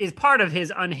clearly is part of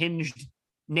his unhinged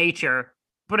nature.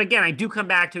 But again, I do come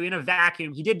back to, in a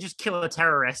vacuum, he did just kill a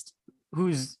terrorist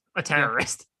who's a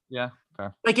terrorist. Yeah.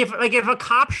 Fair. Like if a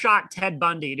cop shot Ted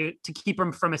Bundy to keep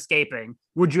him from escaping,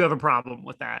 would you have a problem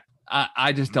with that?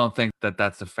 I just don't think that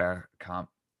that's a fair comp.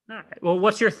 All right. Well,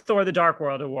 what's your Thor the Dark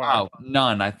World award? Oh,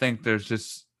 none. I think there's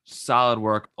just solid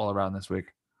work all around this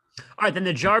week. All right, then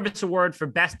the Jarvis Award for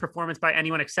best performance by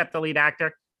anyone except the lead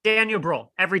actor, Daniel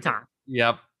Bruhl, every time.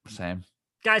 Yep, same.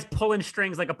 Guy's pulling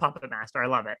strings like a puppet master. I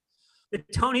love it. The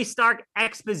Tony Stark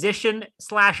Exposition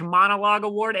 / Monologue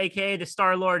Award, aka the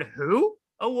Star-Lord Who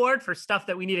Award for stuff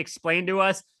that we need explained to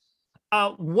us.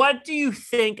 What do you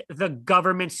think the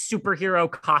government superhero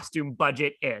costume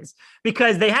budget is?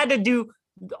 Because they had to do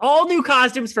all new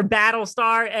costumes for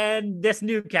Battlestar and this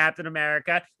new Captain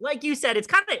America. Like you said, it's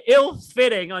kind of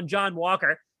ill-fitting on John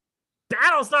Walker.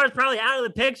 Battlestar is probably out of the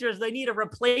picture, so they need a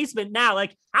replacement now.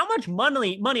 Like, how much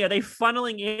money are they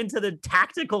funneling into the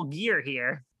tactical gear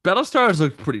here? Battlestars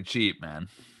look pretty cheap, man.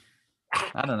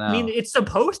 I don't know. I mean, it's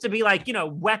supposed to be like,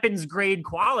 weapons grade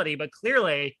quality, but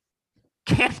clearly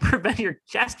can't prevent your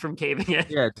chest from caving in.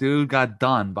 Yeah, dude got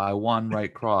done by one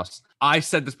right cross. I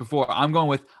said this before.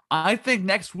 I think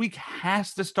next week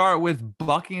has to start with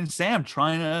Bucky and Sam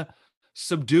trying to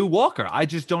subdue Walker. I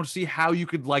just don't see how you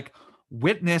could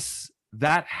witness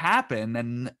that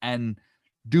happen and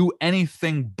do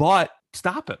anything but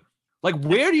stop him.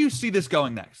 Where do you see this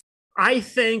going next? I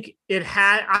think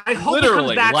I hope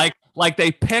literally it comes back. like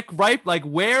they pick right.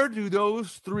 Where do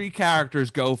those three characters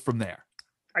go from there?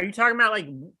 Are you talking about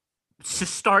to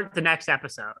start the next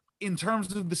episode? In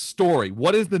terms of the story,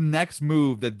 what is the next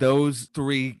move that those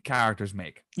three characters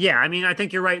make? Yeah, I mean, I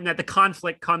think you're right in that the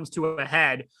conflict comes to a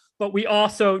head, but we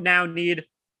also now need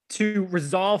to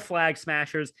resolve Flag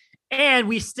Smashers, and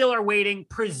we still are waiting,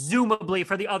 presumably,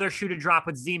 for the other shoe to drop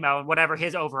with Zemo and whatever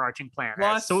his overarching plan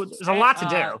is. So there's a lot to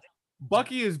do.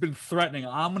 Bucky has been threatening,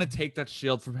 I'm going to take that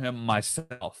shield from him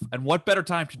myself. And what better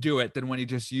time to do it than when he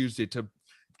just used it to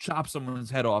chop someone's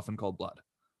head off in cold blood?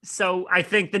 So I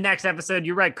think the next episode,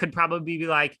 you're right, could probably be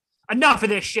enough of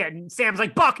this shit. And Sam's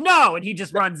like, Buck, no. And he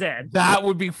just runs in. That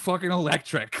would be fucking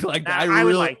electric. I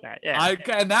would like that. Yeah.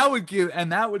 And that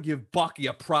would give Bucky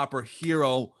a proper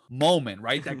hero moment,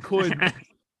 right? That could,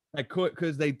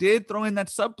 because they did throw in that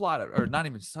subplot, or not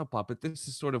even subplot, but this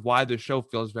is sort of why the show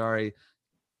feels very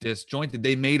disjointed.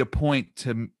 They made a point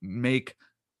to make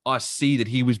us see that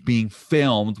he was being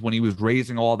filmed when he was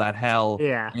raising all that hell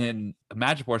Yeah. in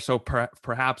Madripoor. So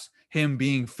perhaps him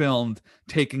being filmed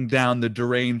taking down the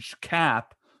deranged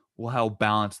Cap will help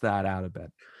balance that out a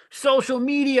bit. Social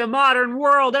media, modern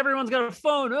world, everyone's got a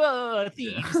phone.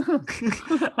 Thieves.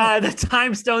 The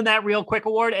Time Stone That Real Quick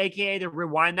Award, aka the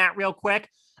Rewind That Real Quick.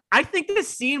 I think this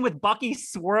scene with Bucky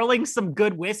swirling some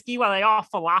good whiskey while they all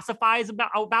philosophize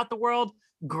about the world.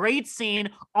 Great scene.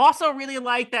 Also really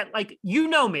like that, like, you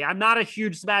know me, I'm not a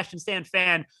huge Sebastian Stan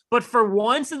fan, but for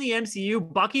once in the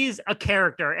MCU, Bucky's a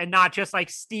character and not just like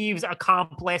Steve's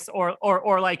accomplice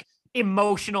or like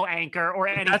emotional anchor or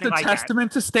anything like that. That's a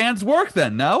testament to Stan's work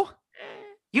then, no?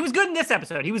 He was good in this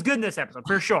episode.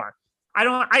 For sure.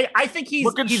 I think he's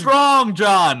looking strong,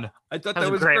 John. I thought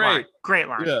that was great line. Great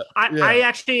line. Yeah, I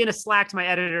actually, in a Slack to my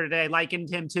editor today, likened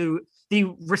him to the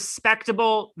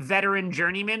respectable veteran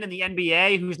journeyman in the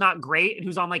NBA who's not great and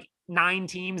who's on like 9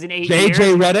 teams in 8 years.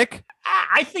 JJ Redick?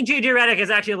 I think JJ Redick is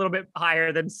actually a little bit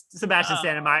higher than Sebastian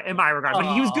Stan in my regard,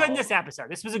 but he was good in this episode.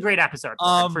 This was a great episode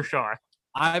for sure.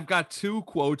 I've got 2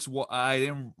 quotes. I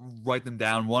didn't write them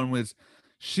down. One was,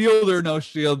 shield or no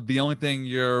shield, the only thing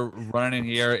you're running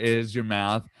in here is your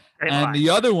mouth. Great and line. the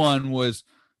other one was,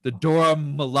 the Dora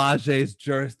Milaje's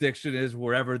jurisdiction is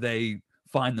wherever they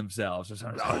find themselves. It's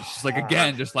just like,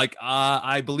 again, just like,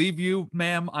 I believe you,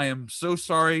 ma'am. I am so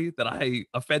sorry that I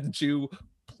offended you.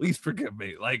 Please forgive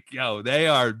me. Like, yo, they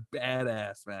are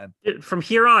badass, man. From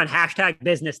here on, hashtag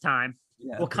business time.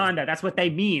 Yeah. Wakanda, that's what they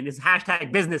mean. This is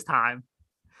hashtag business time.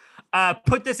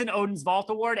 Put this in Odin's Vault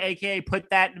Award, aka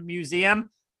put that in a museum.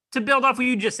 To build off what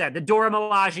you just said, the Dora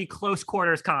Milaje close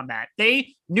quarters combat.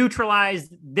 They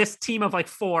neutralized this team of like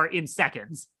 4 in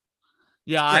seconds.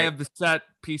 Yeah, Great. I have the set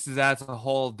pieces as a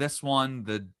whole. This one,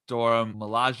 the Dora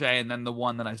Milaje, and then the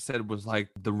one that I said was like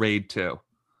the Raid 2.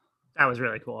 That was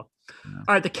really cool. Yeah.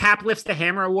 All right, the Cap lifts the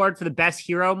hammer award for the best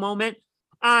hero moment.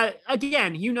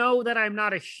 Again, you know that I'm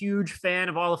not a huge fan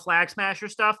of all the Flag Smasher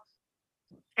stuff.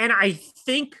 And I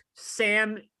think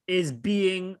Sam is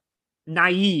being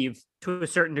naive to a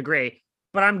certain degree,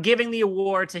 but I'm giving the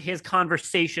award to his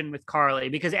conversation with Carly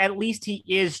because at least he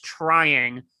is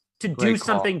trying to do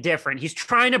something different. He's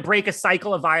trying to break a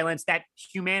cycle of violence that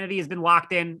humanity has been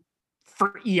locked in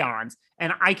for eons.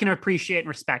 And I can appreciate and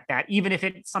respect that, even if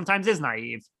it sometimes is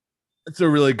naive. It's a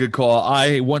really good call.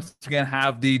 I once again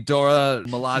have the Dora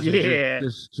Milaje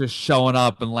just showing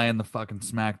up and laying the fucking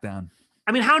smackdown.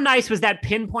 I mean, how nice was that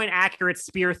pinpoint accurate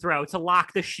spear throw to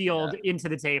lock the shield into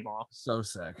the table? So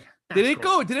sick. That's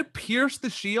cool. Did it pierce the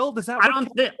shield? Is that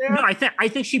I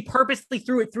think she purposely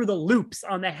threw it through the loops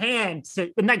on the hand,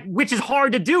 which is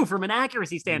hard to do from an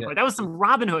accuracy standpoint. That was some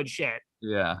Robin Hood shit.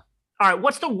 Yeah. All right,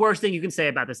 what's the worst thing you can say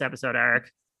about this episode,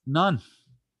 Eric? None.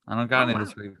 I don't got any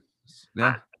this week.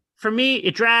 Yeah. For me,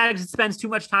 it drags. It spends too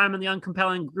much time on the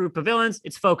uncompelling group of villains.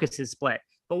 Its focus is split.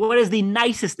 But what is the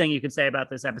nicest thing you can say about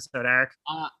this episode, Eric?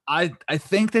 I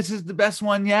think this is the best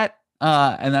one yet.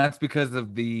 And that's because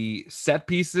of the set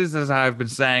pieces, as I've been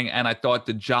saying. And I thought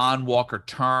the John Walker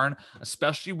turn,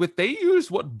 especially with, they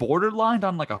used what borderlined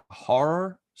on like a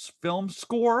horror film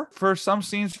score for some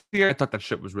scenes here. I thought that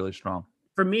shit was really strong.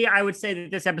 For me, I would say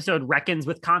that this episode reckons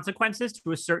with consequences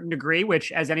to a certain degree,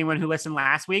 which, as anyone who listened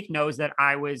last week knows, that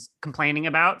I was complaining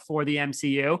about for the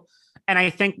MCU. And I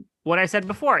think what I said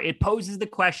before, it poses the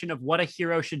question of what a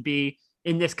hero should be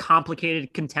in this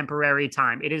complicated contemporary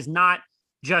time. It is not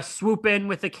just swoop in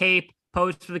with a cape,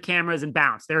 pose for the cameras, and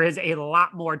bounce. There is a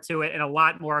lot more to it, and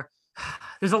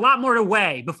there's a lot more to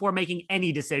weigh before making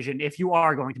any decision if you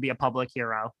are going to be a public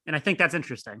hero. And I think that's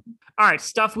interesting. All right,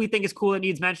 stuff we think is cool that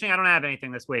needs mentioning. I don't have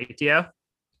anything this week. Do you?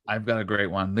 I've got a great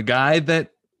one. The guy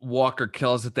that Walker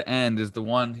kills at the end is the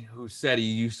one who said he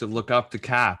used to look up to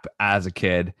Cap as a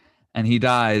kid, and he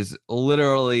dies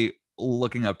literally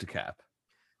looking up to Cap.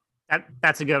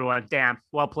 That's a good one. Damn,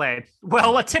 well played.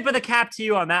 Well, a tip of the cap to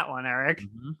you on that one, Eric.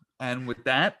 Mm-hmm. And with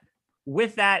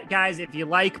that, guys, if you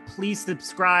like, please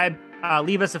subscribe.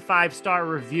 Leave us a 5-star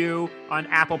review on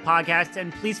Apple Podcasts,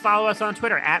 and please follow us on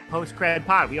Twitter at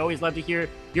PostCredPod. We always love to hear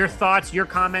your thoughts, your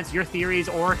comments, your theories,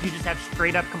 or if you just have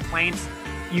straight up complaints,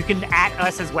 you can at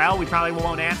us as well. We probably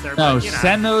won't answer. No, but,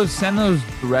 send those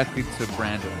directly to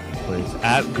Brandon, please.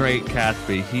 At Great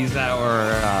Catsby. He's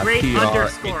our Great PR.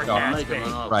 underscore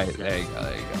Catsby. Right, there you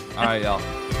go. All right, y'all.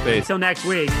 Peace. Until next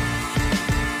week.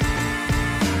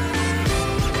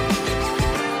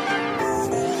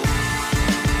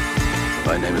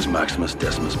 My name is Maximus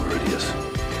Decimus Meridius.